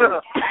mean?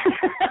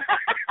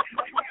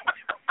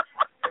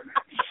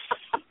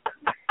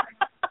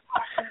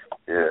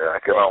 Yeah, I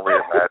can only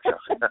imagine.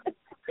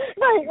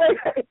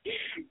 Right.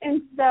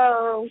 And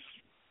so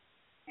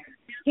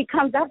he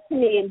comes up to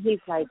me and he's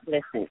like,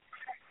 listen,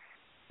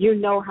 you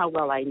know how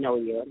well I know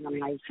you. And I'm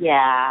like,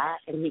 yeah.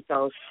 And he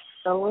goes,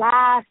 the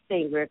last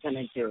thing we're going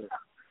to do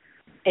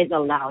is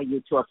allow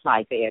you to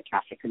apply for air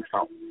traffic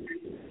control.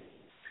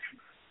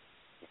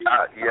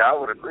 Yeah, I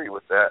would agree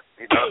with that.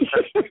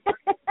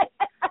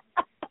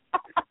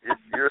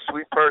 you're a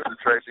sweet person,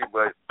 Tracy,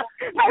 but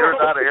you're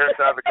not an air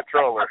traffic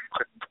controller.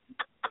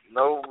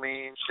 No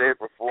mean shape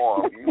or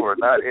form. You are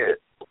not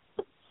it.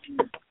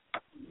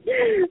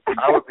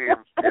 I would be in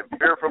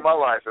fear for my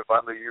life if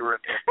I knew you were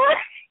in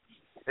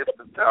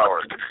the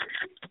tower.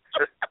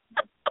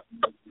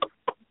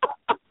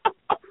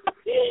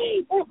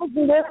 It would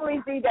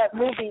literally be that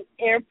movie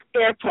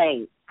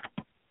Airplane.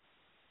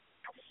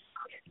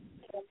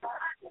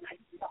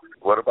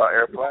 What about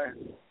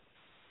Airplane?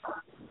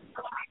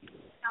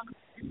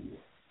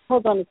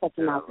 Hold on a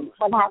second, Malcolm.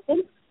 What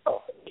happened?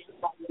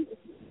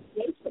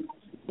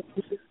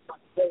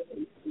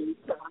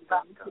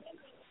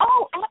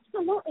 Oh,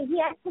 absolutely. He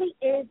actually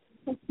is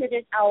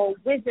considered our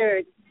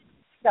wizard,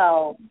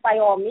 so by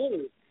all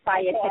means, buy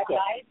a ticket.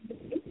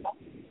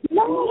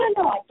 No. You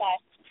know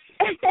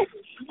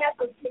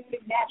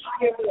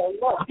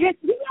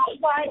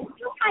what?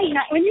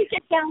 When you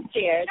get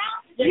downstairs,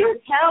 you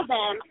tell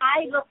them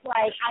I look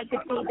like I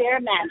could be their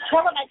manager.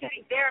 Tell them I could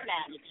be their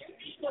manager.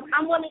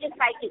 I'm one of the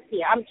psychics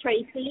here. I'm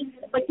Tracy,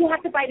 but you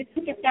have to buy the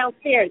tickets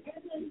downstairs.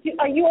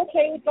 Are you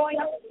okay with going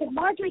up? Because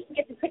Marjorie can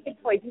get the tickets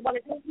for you. Do you want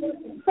to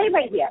stay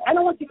right here? I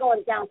don't want you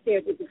going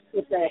downstairs with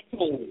the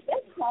team.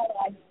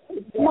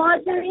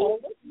 Marjorie?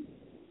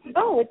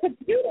 Oh, it's a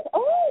beautiful.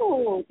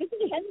 Oh, this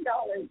is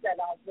 $10 that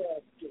I'll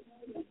give.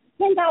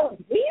 $10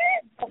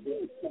 weird?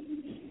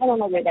 I don't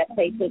know where that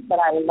place is, but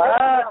I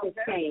love the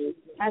train.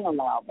 I don't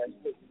know Albert.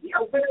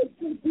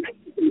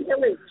 Mexican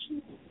Village.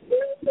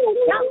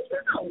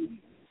 Downtown.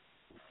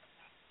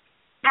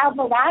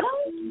 Alvarado?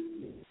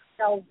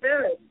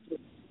 Alvarado.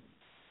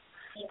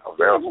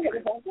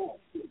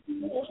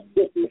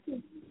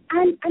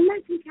 I'm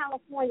not from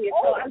California,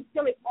 so I'm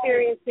still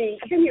experiencing.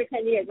 I've been here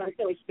 10 years, but I'm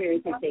still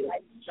experiencing things.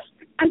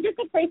 I'm just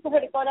a place for her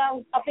to go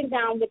down, up and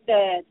down with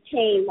the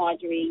chain,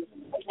 Marjorie,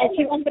 and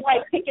she wants to buy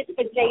tickets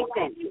for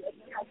Jason.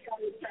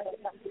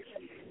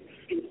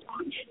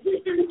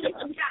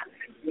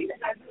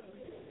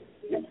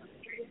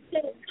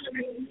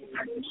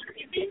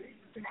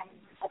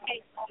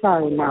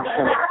 Sorry,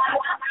 Malcolm.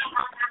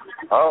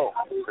 Oh,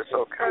 it's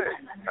okay.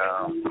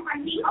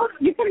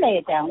 You can lay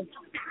it down.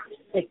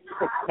 It's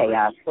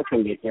chaos. What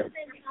can you do?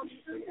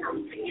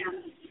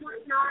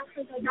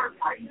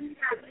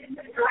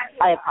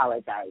 I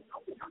apologize.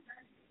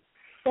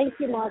 Thank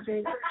you,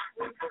 Marjorie.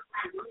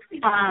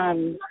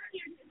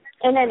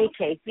 In any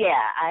case,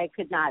 yeah, I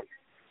could not.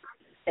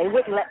 They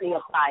wouldn't let me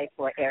apply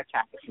for air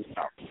traffic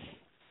control.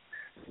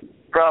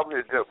 Probably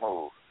a good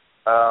move.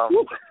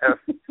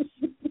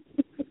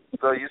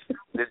 So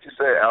did you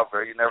say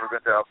Alvaro? You never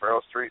been to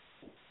Alvaro Street?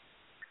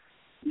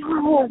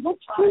 No, what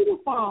street is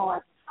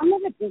that? I've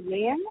never been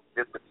there.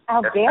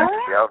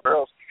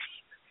 Alvaro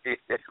Street.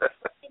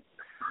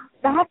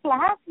 That's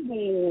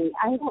laughing.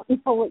 I don't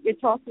know what you're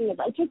talking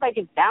about. It's just like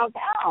it's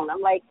downtown.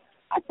 I'm like,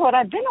 I thought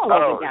I'd been all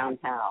over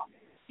downtown.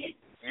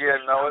 Yeah,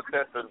 no, it's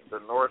at the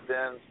north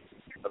end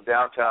of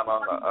downtown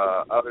on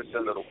the other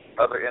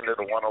end of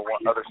the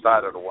 101, other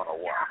side of the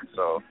 101.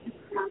 So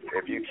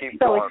if you keep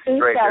going it's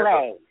straight, East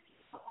LA.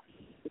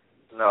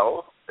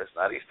 No, it's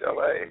not East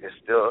LA. It's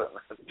still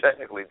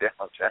technically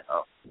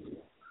downtown.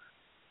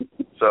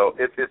 So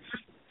it's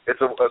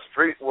a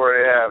street where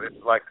they have,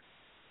 it's like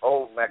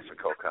old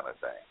Mexico kind of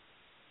thing.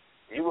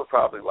 You would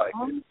probably like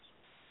it.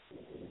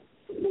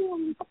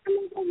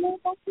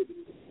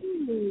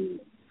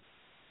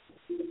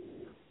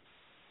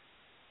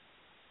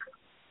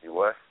 You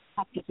what?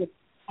 I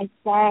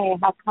say,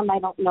 how come I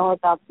don't know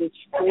about this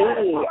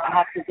street? I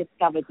have to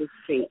discover this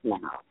street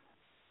now.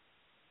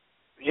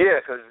 Yeah,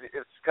 because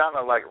it's kind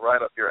of like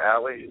right up your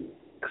alley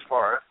as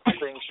far as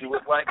things you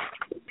would like.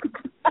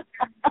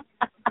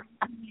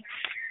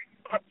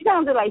 It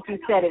sounded like you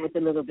said it with a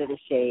little bit of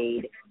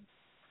shade.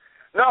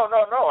 No, I'm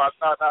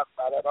not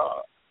at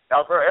all.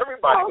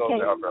 Everybody goes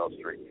to Alvaro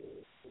Street.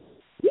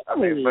 Really? I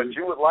mean, but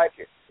you would like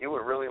it. You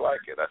would really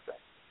like it, I think.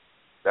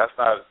 That's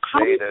not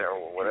shade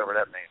or whatever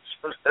that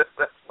means.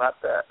 That's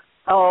not that.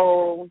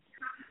 Oh,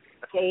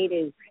 shade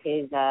is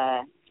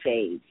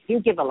shade. You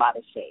give a lot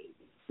of shade.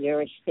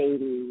 You're a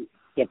shady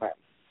giver.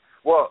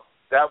 Well,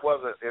 that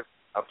wasn't.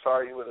 I'm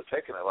sorry you would have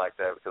taken it like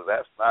that because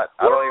that's not.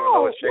 I don't even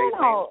know what shade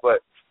means,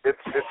 but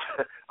it's.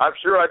 I'm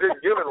sure I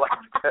didn't give it like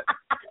that.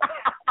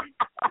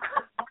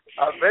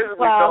 I was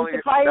basically telling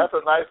you that's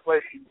a nice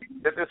place.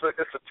 It's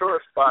a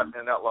tourist spot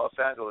in Los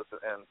Angeles,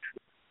 and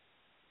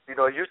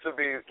it used to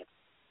be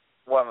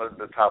one of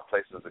the top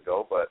places to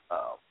go, but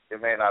it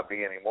may not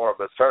be anymore.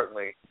 But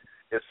certainly,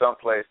 it's some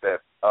place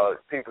that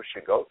people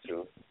should go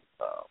to.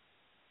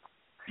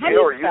 How do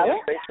you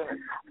Union Station?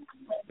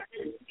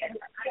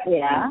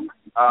 Yeah.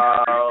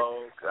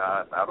 Oh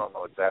God, I don't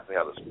know exactly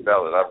how to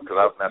spell it because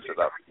I've messed it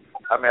up.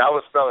 I mean, I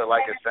would spell it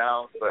like it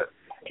sounds, but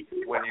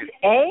when you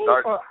A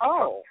start, or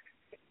O?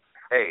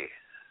 ALVARO,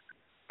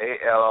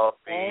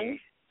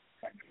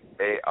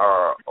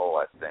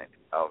 I think.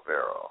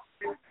 Alvaro.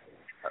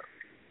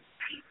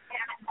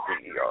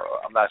 DERO.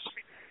 I'm not. To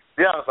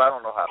be honest, I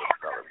don't know how to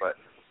spell it, but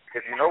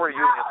if you know where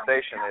Union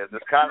Station is,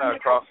 it's kind of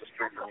across the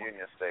street from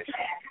Union Station.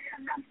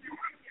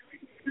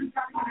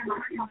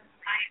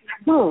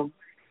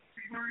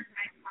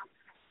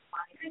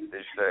 Did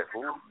you say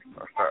who?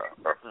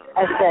 I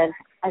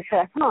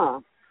said, huh.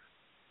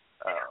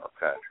 Oh,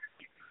 okay.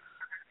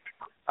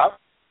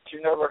 You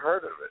never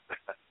heard of it.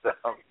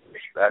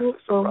 That's a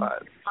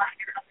surprise.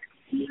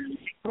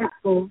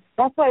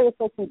 That's why I was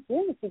so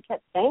confused. He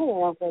kept saying it. I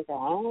was like,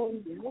 oh,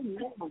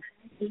 no.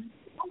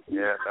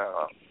 Yeah,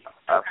 no,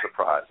 I'm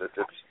surprised. It's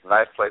a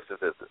nice place to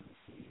visit.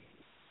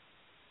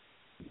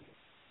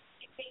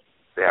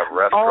 They have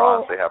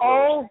restaurants. They have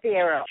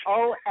Olvera,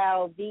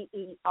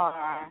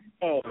 Olvera.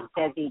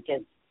 Says he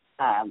just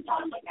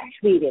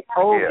tweeted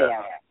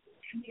Olvera.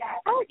 Yeah.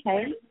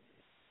 Okay.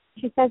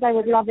 She says I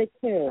would love it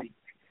too.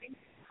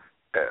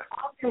 Yeah.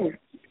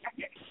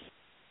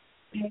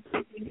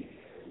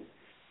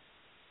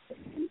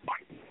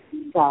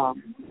 So.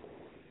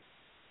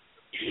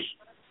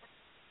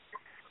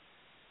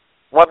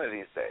 One of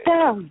these days.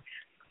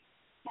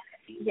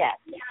 Yes.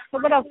 So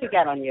what else you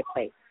got on your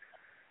plate?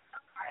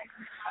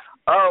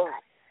 Oh,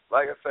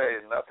 like I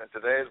say, nothing.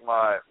 Today's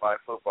my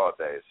football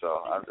day,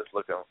 so I'm just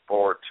looking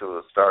forward to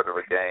the start of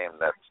a game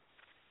that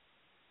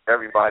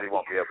everybody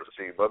won't be able to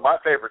see. But my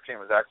favorite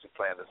team is actually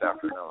playing this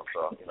afternoon,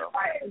 so,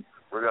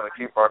 we're going to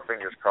keep our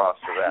fingers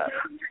crossed for that.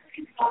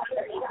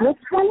 Which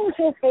one is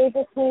your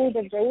favorite team,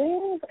 the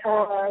Raiders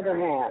or the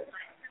Rams?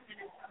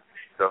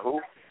 The who?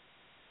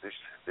 Did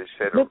you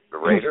say the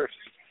Raiders?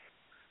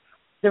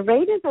 The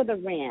Raiders or the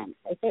Rams?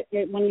 I think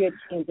one of your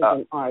teams is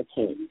an R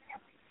team.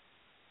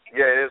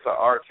 Yeah, it is an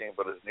R team,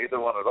 but it's neither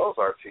one of those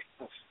R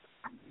teams.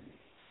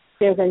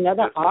 There's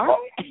another R?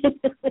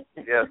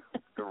 Yes,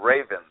 the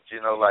Ravens.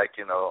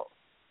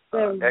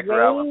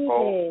 Edgar Allan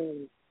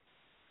Poe.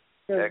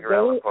 Edgar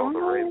Allan Poe, the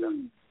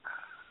Raven.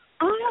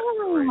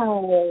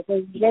 Oh,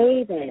 the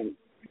Ravens.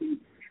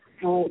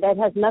 Oh, that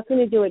has nothing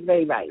to do with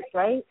Ray Rice,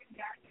 right?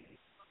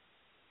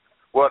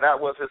 Well, that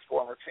was his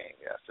former team.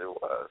 Yes, it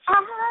was.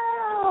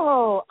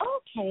 Oh,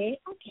 okay.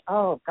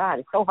 Oh, God,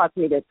 it's so hard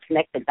for me to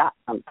connect the dots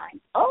sometimes.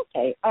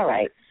 Okay, all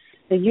right.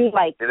 So you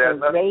like the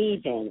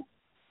Ravens.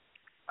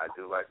 I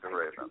do like the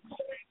Ravens.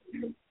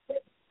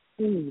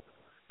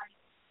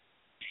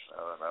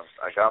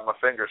 I got my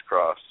fingers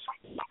crossed.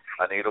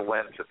 I need a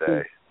win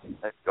today.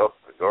 Go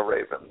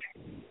Ravens.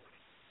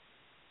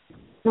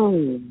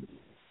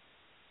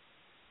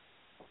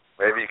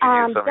 Maybe you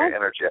can use some of your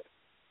energy.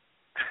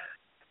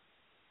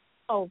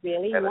 Oh,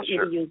 really? You want me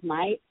to use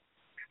my...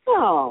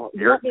 Oh,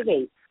 you want me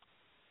to...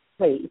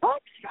 Wait,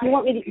 what? You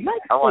want me to...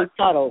 Let's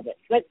start over.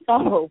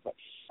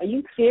 Are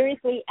you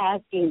seriously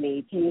asking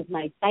me to use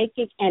my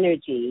psychic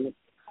energy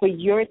for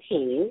your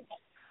team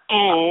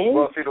and...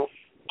 Well, see,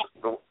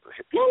 the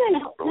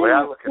way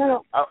I look at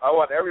it, I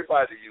want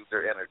everybody to use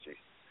their energy.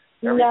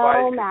 Everybody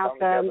no,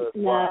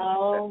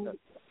 Malcolm,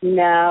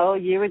 no.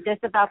 You were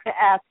just about to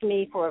ask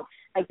me for...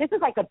 this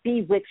is like a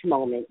bewitched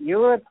moment.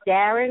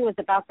 Darren was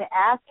about to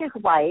ask his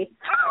wife.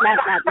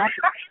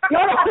 No,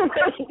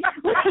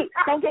 wait,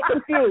 don't get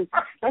confused.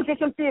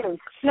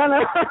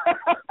 No.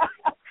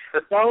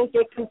 Don't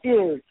get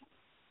confused.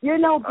 You're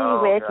no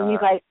bewitched, and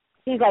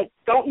he's like,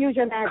 don't use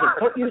your magic.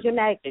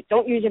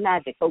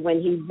 But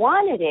when he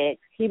wanted it,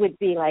 he would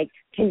be like,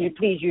 can you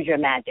please use your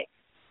magic?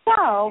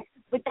 So,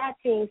 with that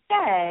being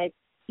said,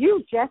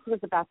 you just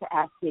was about to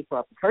ask me for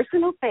a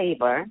personal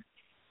favor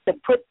to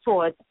put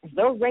towards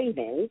the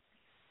Ravens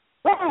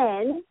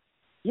when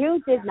you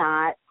did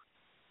not.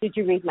 Did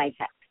you read my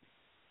text?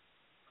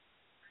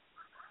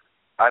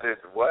 I did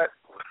what?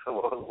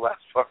 What was the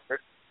last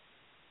part?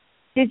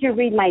 Did you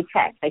read my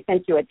text? I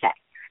sent you a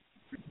text.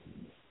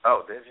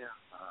 Oh, did you?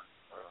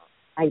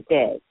 I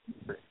did.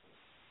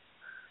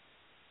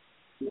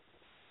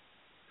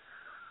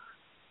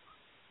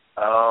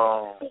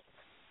 Oh.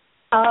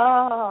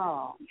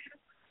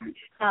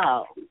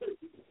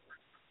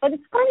 But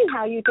it's funny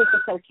how you think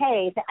it's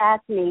okay to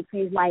ask me to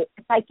use my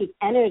psychic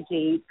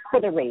energy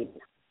for the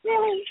Ravens.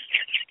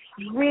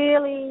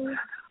 Really?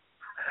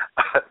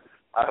 I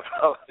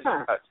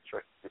apologize,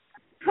 Tracy.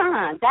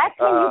 That's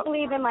when you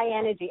believe in my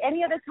energy.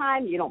 Any other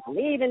time, you don't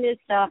believe in this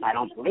stuff. I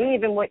don't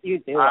believe in what you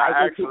do. I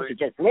think people should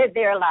just live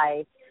their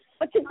life.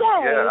 But today,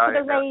 for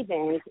the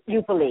Ravens,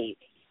 you believe.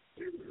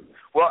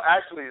 Well,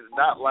 actually, it's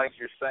not like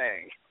you're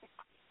saying.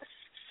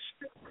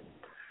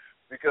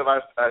 Because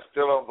I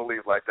still don't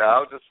believe like that. I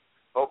was just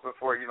hoping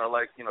for,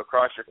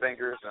 cross your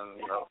fingers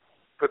and,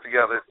 put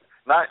together,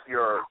 not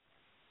your,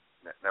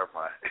 never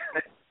mind.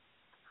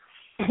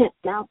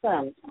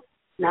 Malcolm,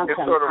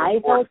 sort of I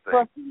don't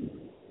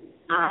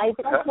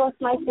cross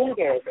my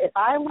fingers. If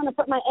I want to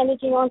put my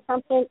energy on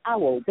something, I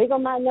will wiggle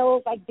my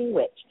nose like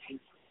Bewitched.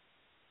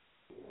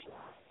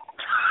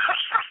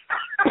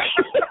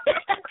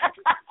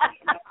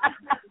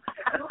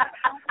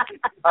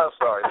 I'm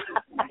sorry.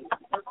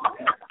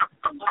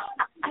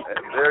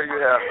 There you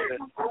have it.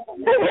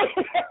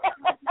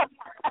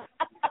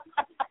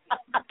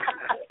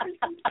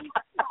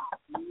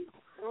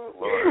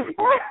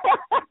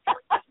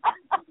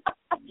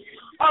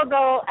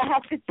 Although I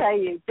have to tell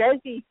you,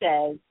 Desi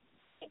says,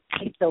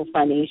 it's so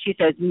funny. She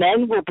says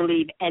men will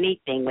believe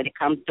anything when it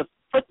comes to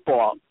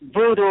football,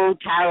 voodoo,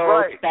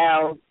 tarot,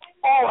 spells,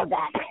 all of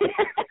that.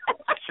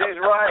 She's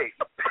right.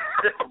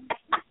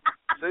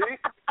 See?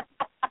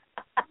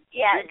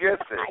 Yes, He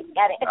gets it. I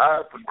get it.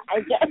 I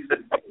get it.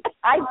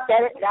 I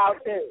get it now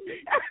too.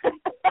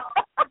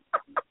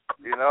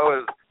 You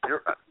know, the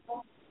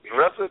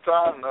rest of the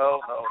time, no.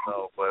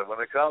 But when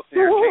it comes to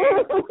your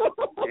team,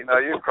 you know,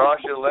 you cross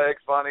your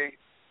legs funny,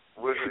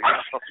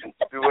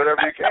 do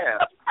whatever you can.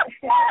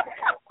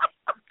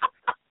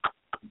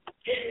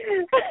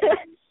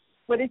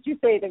 What did you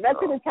say? The rest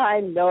of the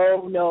time,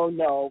 no.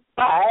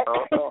 But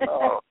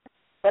No.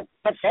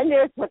 but then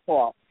there's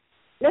football.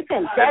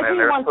 Listen,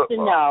 Desi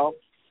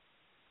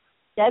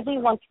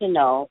wants to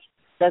know,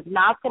 does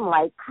Malcolm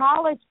like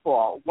college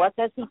ball? What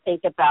does he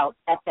think about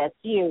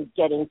FSU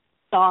getting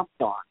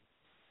stomped on?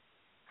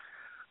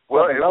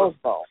 Well, the Rose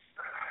Bowl.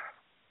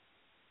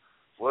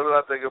 What did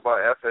I think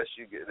about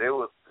FSU?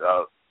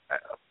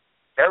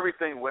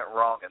 Everything went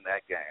wrong in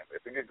that game.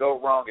 If it could go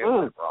wrong, it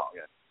went wrong.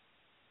 And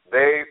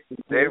they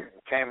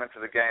came into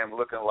the game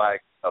looking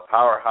like a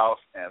powerhouse,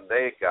 and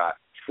they got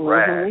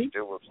trashed.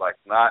 It was like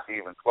not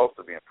even close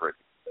to being pretty.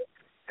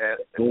 And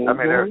I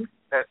mean,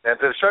 and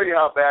to show you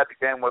how bad the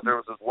game was, there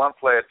was this one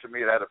play to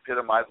me that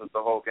epitomizes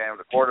the whole game.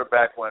 The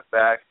quarterback went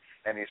back,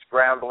 and he's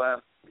scrambling,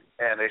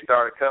 and they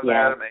started coming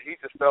at him, and he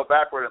just fell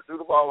backward and threw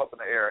the ball up in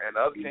the air, and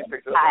the other team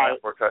picked it up and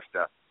ran for a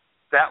touchdown.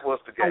 That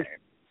was the game.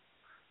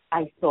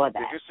 I saw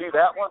that. Did you see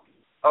that one?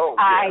 Oh,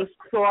 I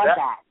saw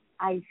that.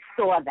 I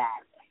saw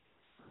that.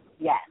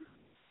 Yes.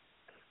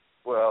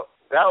 Well,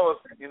 that was,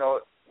 you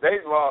know,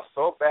 they lost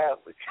so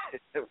badly.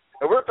 And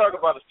we're talking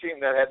about a team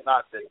that had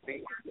not been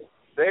beaten.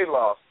 They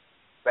lost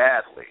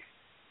badly.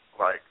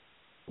 Like,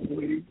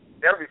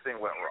 everything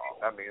went wrong.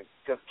 I mean,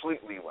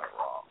 completely went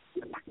wrong.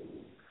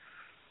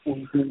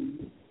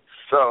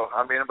 So,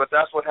 I mean, but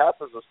that's what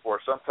happens in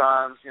sports.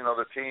 Sometimes, you know,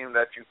 the team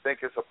that you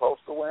think is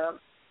supposed to win,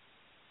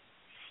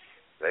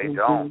 they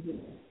don't.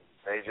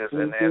 They just,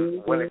 and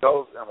then when it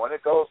goes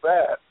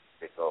bad,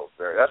 it goes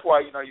bad. That's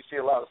why, you know, you see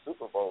a lot of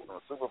Super Bowls, and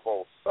the Super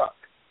Bowls suck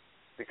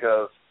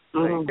because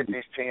you get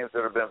these teams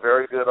that have been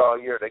very good all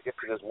year. They get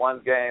to this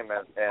one game,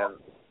 and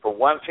for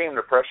one team,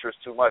 the pressure is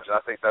too much, and I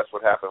think that's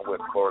what happened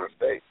with Florida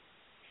State.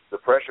 The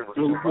pressure was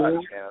too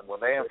much, and when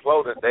they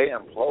imploded, they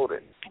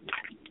imploded.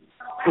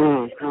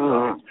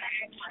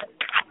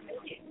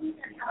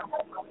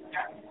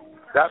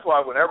 That's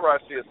why whenever I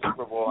see a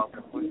Super Bowl, I'm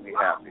completely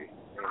happy.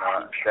 You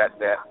know,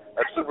 that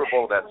a Super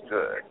Bowl that's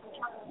good,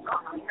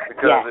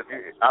 because if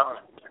you,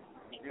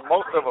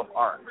 most of them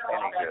aren't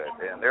any good,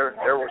 and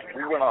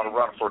we went on a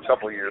run for a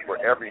couple of years where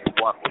every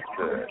one was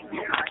good.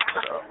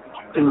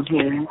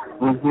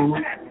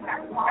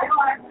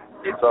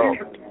 So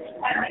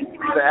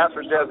to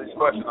answer Desi's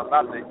question, I'm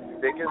not the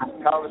biggest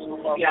college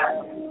football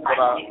fan, but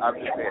I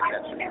do pay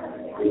attention.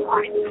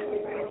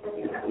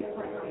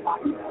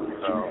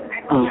 So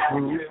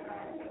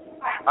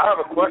I have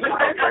a question,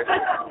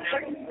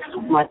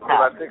 What's up?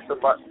 I think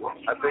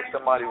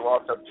somebody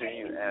walked up to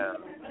you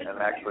and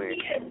actually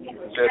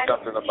said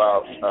something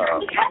about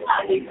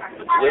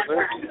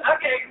wizards.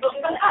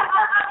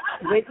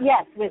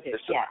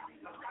 Wizards, yes.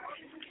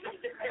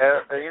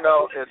 And, you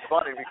know, it's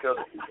funny because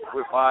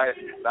with my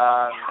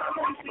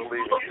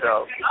non-believing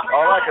self,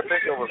 all I could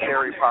think of was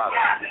Harry Potter.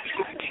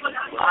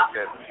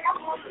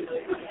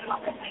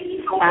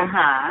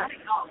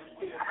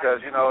 Because,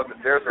 you know,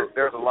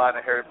 there's a line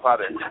in Harry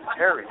Potter,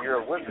 Harry,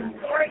 you're a wizard.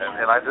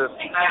 And I just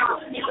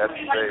that's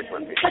the day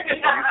with me.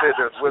 When you said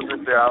there's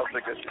wizards there, I was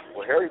thinking,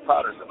 well, Harry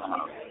Potter's in the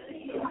house.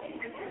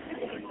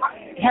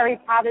 Harry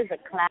Potter's a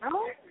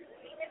clown?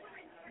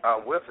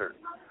 A wizard.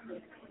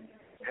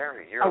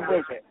 Harry, you're a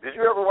wizard. Did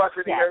you ever watch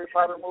any Harry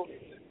Potter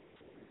movies?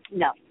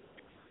 No.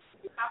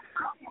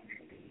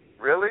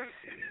 Really?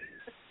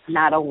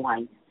 Not a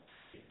one.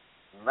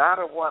 Not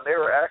a one. They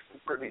were actually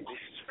pretty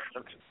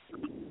decent.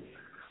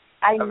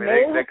 I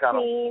may have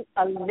seen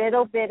a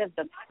little bit of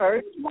the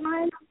first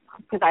one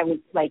because I was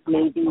like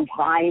maybe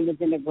Vine was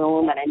in the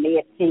room and I may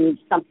have seen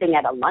something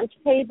at a lunch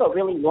table, a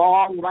really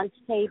long lunch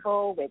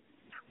table with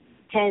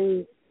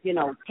 10,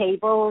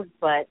 tables,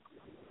 but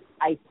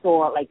I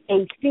saw like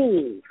 8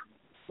 scenes.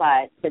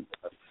 But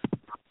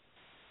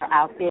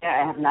out there,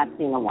 I have not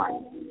seen a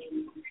one.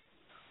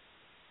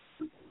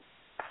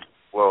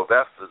 Well,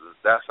 that's a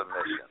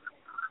mission.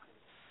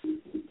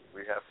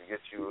 We have to get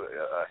you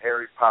a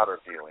Harry Potter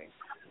viewing.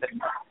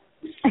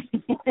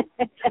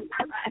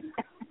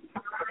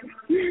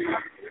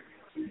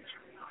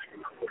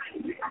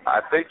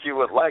 I think you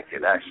would like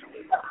it,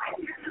 actually.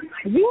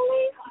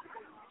 Really?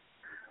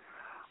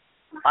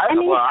 I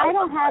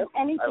don't have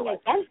anything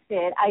like against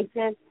it. I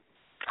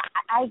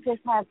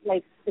just have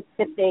like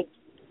specific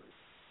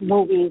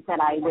movies that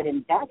I would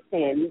invest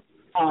in.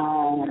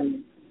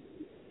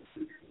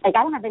 Like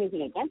I don't have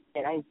anything against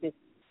it.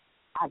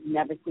 I've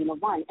never seen a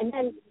one. And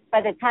then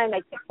by the time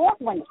like the fourth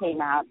one came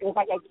out, it was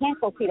like I can't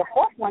go see the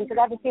fourth one because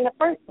I haven't seen the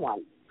first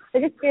one. I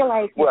just feel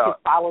like you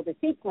should follow the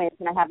sequence,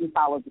 and I haven't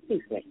followed the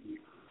sequence.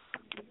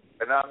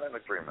 And I'm in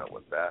agreement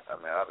with that. I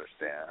mean, I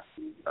understand.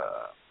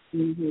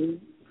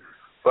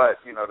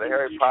 But, the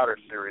Harry Potter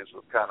series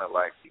was kind of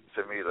like,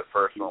 to me, the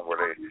first one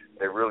where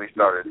they really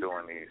started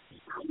doing these,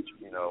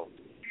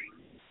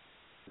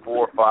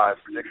 4, 5,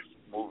 6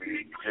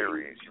 movie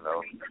series,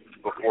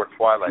 before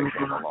Twilight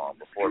came along,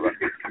 before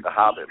the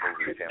Hobbit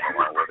movies came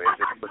along, where they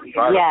just couldn't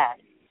try to,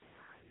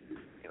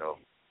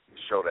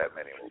 show that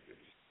many movies.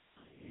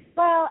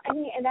 Well, I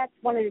mean, and that's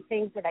one of the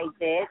things that I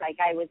did. Like,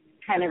 I was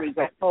kind of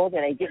regretful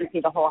that I didn't see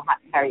the whole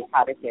Harry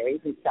Potter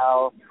series. And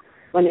so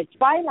when the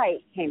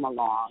Twilight came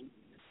along,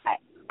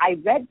 I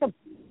read the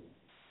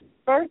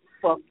first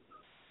book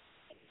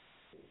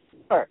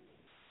first.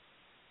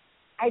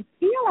 I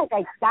feel like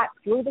I got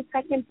through the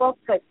second book,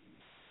 but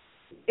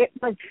it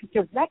was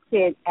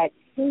directed at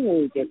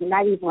teenagers,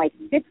 not even like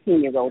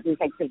 15-year-olds. It was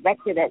like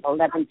directed at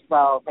 11,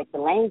 12. Like the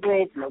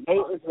language and the way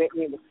it was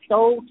written, it was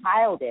so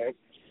childish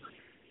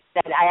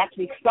that I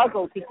actually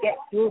struggled to get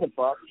through the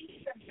book.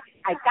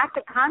 I got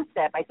the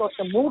concept. I thought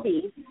the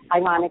movies,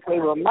 ironically,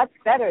 were much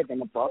better than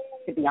the book,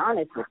 to be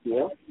honest with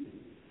you,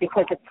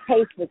 because the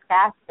pace was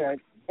faster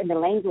and the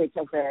language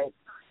of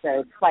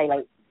the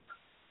Twilight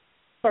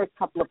first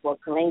couple of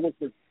books, the language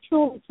was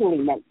truly, truly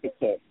meant for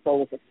kids. So it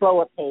was a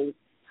slower pace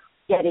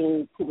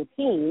getting to the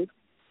teens.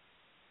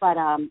 But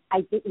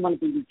I didn't want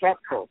to be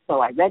regretful.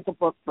 So I read the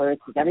book first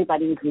because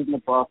everybody was reading the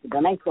book. And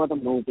then I saw the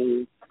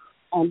movie.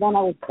 And then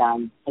I was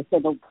done. I saw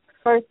the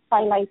first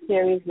Twilight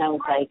series, and I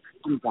was like,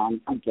 I'm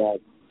done. I'm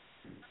good.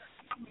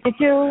 Did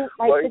you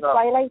like the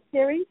Twilight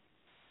series?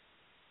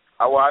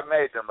 I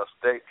made the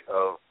mistake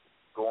of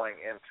going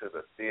into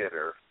the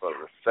theater for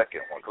the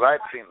second one, because I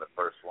had seen the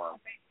first one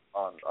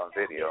on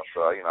video.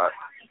 So, I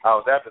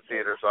was at the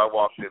theater, so I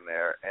walked in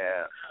there,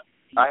 and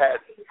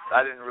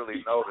I didn't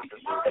really know that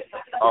this was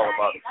all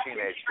about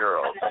teenage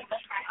girls,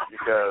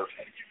 because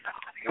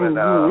when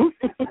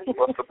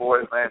what's the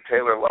boy's name,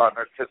 Taylor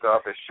Lautner, took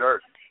off his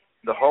shirt,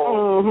 the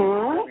whole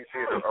movie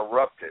theater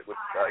erupted. With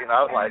I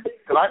was like,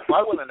 because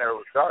I went in there, it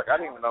was dark, I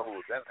didn't even know who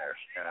was in there,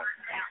 and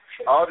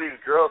all these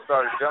girls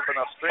started jumping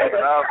up, screaming.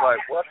 I was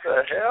like, what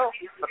the hell?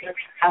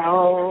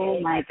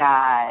 Oh my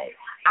God!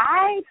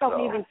 I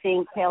don't even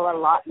think Taylor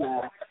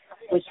Lautner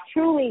was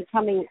truly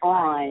coming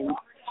on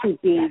to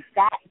be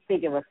that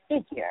big of a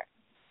figure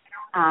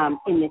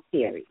in the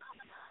series.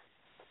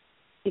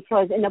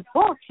 Because in the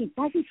book, she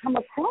doesn't come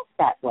across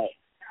that way.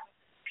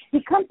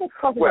 He comes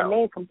across as a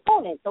main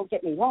component, don't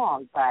get me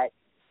wrong, but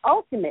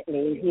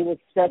ultimately he was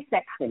the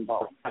sex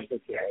symbol of the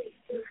series.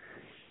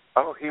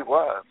 Oh, he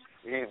was.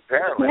 He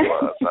apparently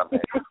was. I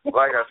mean,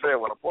 like I said,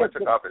 when a boy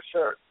took off his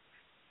shirt,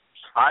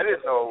 I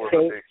didn't know it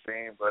was a big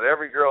scene, but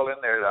every girl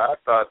in there, I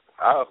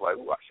was like,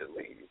 I should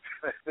leave.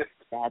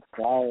 That's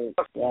right.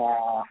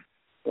 Yeah.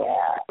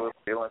 Yeah. It was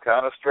feeling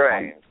kind of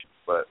strange,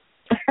 but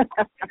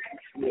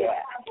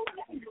yeah.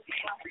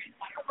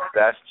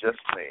 That's just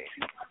me.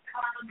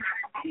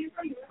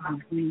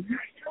 Mm-hmm.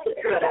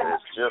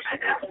 It's just me.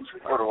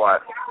 What do I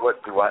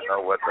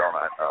know? What don't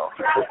I know?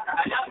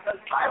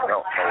 I don't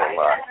know a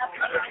lot.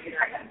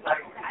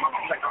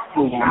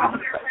 Yeah.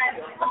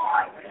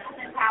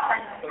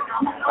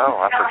 Oh,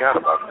 I forgot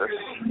about this.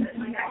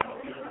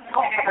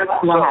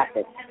 What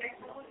happened?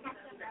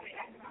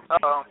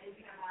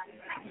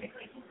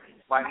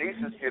 My niece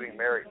is getting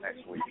married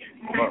next week.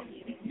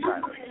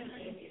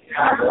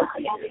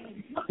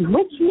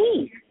 Which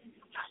niece?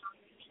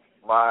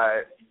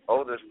 My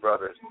oldest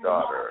brother's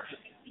daughter.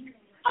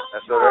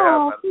 And so they're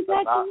having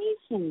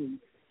congratulations.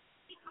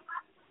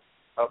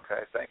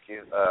 Okay, thank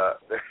you.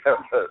 They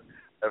have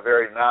a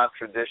very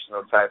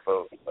non-traditional type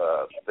of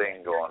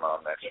thing going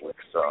on next week.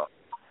 So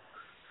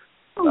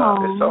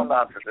it's so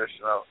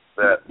non-traditional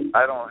that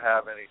I don't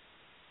have any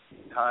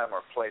time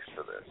or place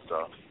for this.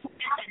 So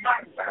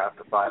I have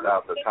to find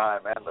out the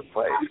time and the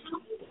place.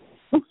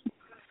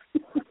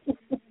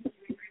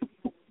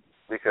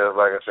 Because,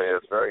 like I say,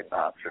 it's very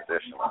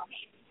non-traditional.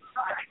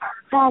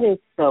 That is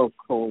so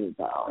cool,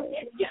 though.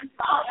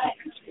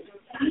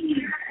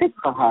 Good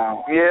for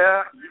her.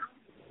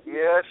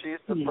 Yeah, she's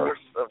the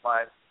first of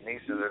my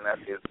nieces and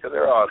nephews, because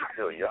they're all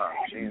still young.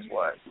 She's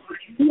what?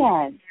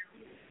 Yes.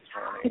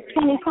 It's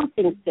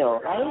 20-something still,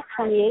 right?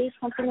 28,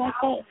 something like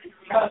that?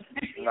 No,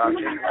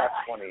 she's not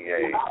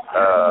 28.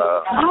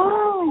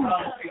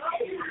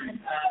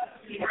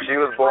 She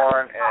was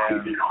born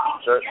in,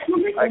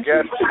 I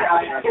guess,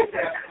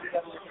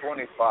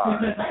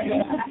 25.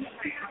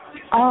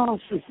 Oh,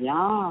 she's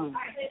young.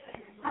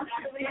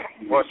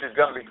 Well, she's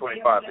going to be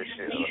 25 this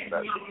year.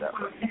 That's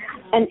September.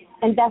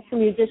 And that's the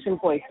musician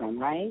boyfriend,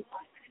 right?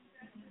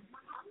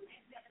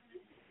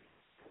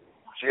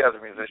 She has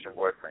a musician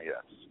boyfriend,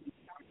 yes.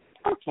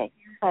 Okay,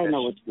 I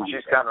know which one.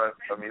 She's kind of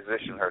a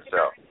musician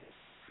herself.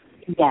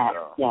 Yes,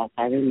 yes,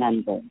 I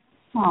remember.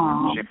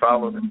 Aww. She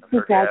followed in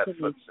her dad's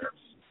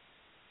footsteps.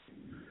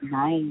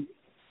 Nice.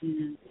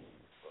 Yeah.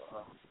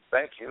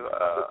 Thank you.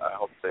 I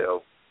hope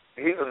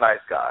he's a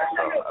nice guy,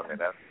 so, I mean,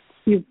 that's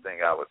the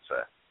thing I would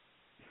say.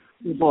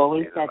 You've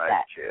always he's said a nice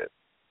that. Kid.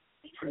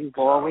 You've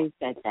always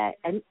said that.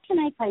 And can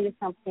I tell you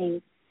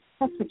something?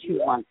 That's what you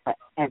want for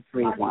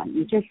everyone.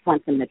 You just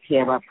want them to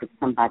pair up with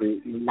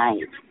somebody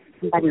nice.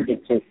 Somebody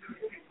that just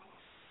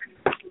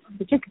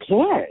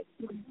cares.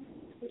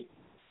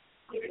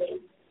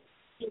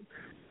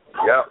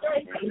 Yep,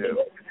 you do.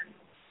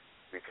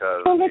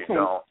 Because you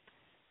don't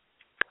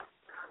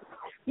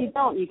You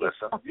don't. You get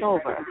Listen. fucked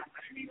over.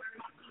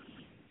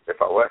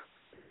 If I what?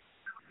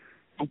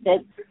 I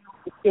said,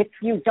 if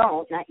you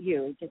don't, not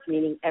you, just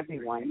meaning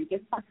everyone, you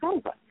get fucked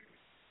over.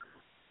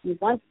 You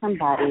want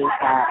somebody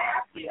that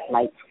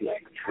likes you.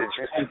 Did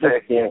you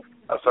say?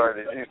 I'm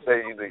sorry. Did you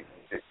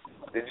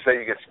say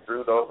you get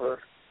screwed over?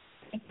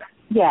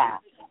 Yeah,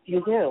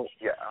 you do.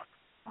 Yeah.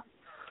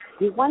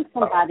 You want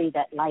somebody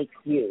that likes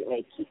you,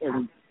 like,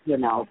 and, you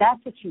know,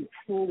 that's what you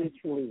truly,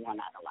 truly want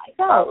out of life.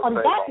 So on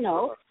that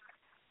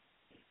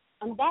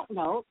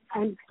note,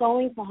 I'm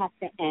going to have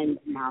to end,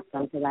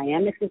 Malcolm, because I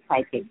am at the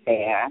psychic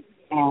fair,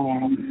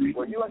 and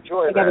well, you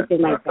enjoy I gotta that. do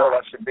my I thought job.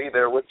 I should be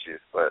there with you,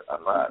 but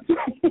I'm not.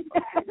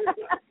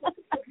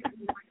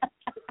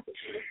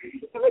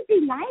 It would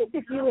be nice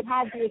if you would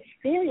have the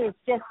experience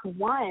just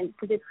once,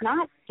 because it's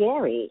not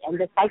scary, and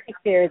the psychic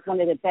fair is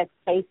one of the best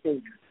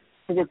places,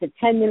 because it's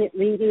a 10-minute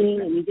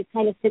reading, and you just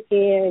kind of sit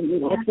there and you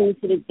listen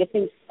to the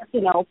different,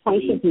 you know,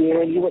 points of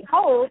view, and you would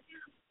hope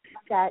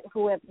that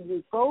whoever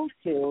you go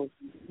to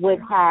would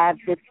have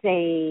the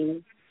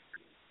same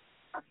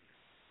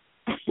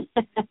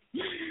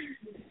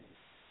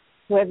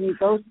whoever you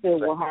go to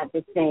will have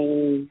the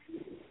same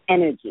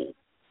energy,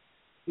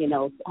 you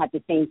know, have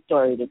the same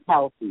story to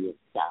tell for you.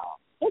 So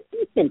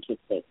it's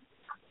interesting.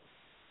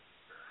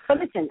 But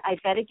listen, I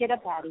better get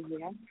up out of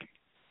here.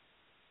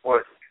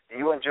 Well,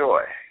 you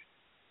enjoy.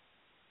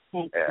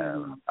 Thank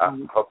And you. I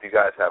hope you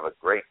guys have a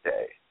great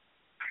day.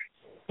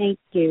 Thank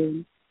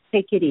you.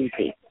 Take it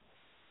easy.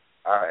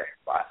 All right.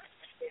 Bye.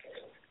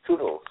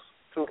 Toodles.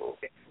 Toodles.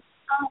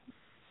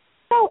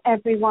 So,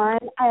 everyone,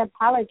 I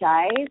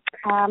apologize.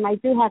 I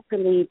do have to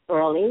leave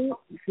early.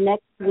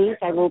 Next week,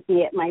 I will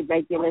be at my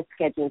regular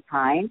scheduled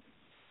time.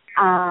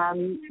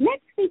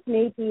 Next week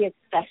may be a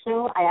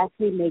special. I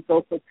actually may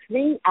go for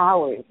 3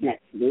 hours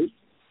next week.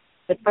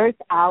 The first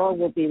hour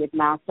will be with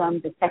Malcolm.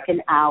 The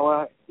second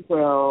hour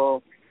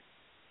will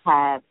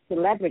have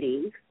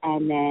celebrities.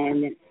 And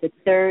then the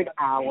third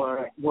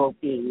hour will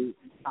be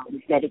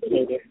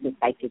dedicated to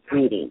psychic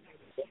reading.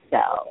 So,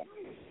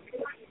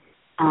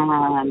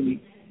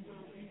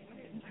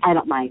 I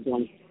don't mind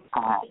doing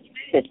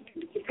this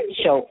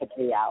show for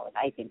 3 hours.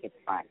 I think it's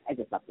fun. I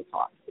just love to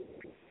talk.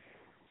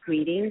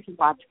 Readings,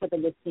 watch for the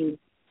listings.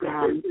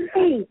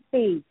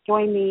 Please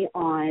join me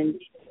on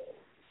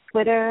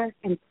Twitter.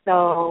 And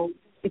so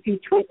if you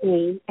tweet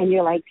me and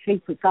you're like, "Hey,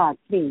 for God,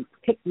 please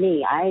pick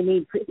me. I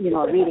need,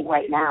 a reading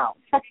right now."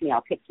 Trust me,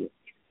 I'll pick you.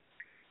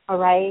 All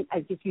right?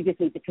 You just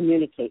need to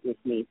communicate with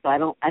me. So I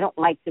don't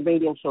like the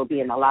radio show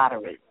being a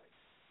lottery.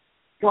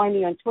 Join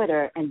me on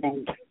Twitter and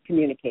then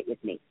communicate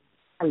with me.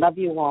 I love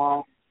you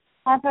all.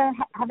 Have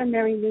a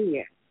Merry New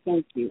Year.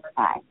 Thank you.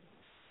 Bye.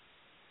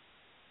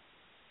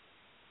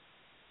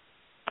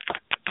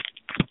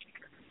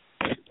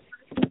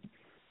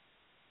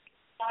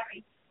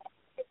 Sorry.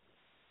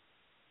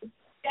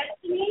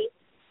 Destiny?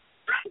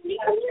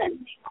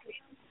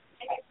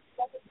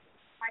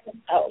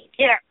 Oh,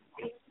 here.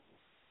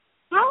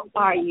 How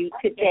are you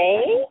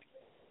today?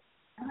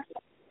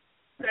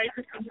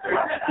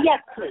 Yes,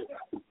 please.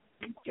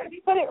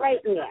 Put it right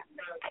in there.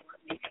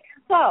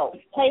 So,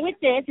 play with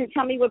this and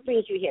tell me what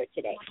brings you here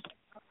today.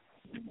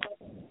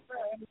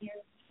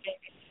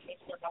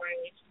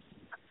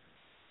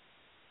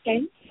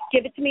 Okay.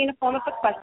 Give it to me in the form of a question.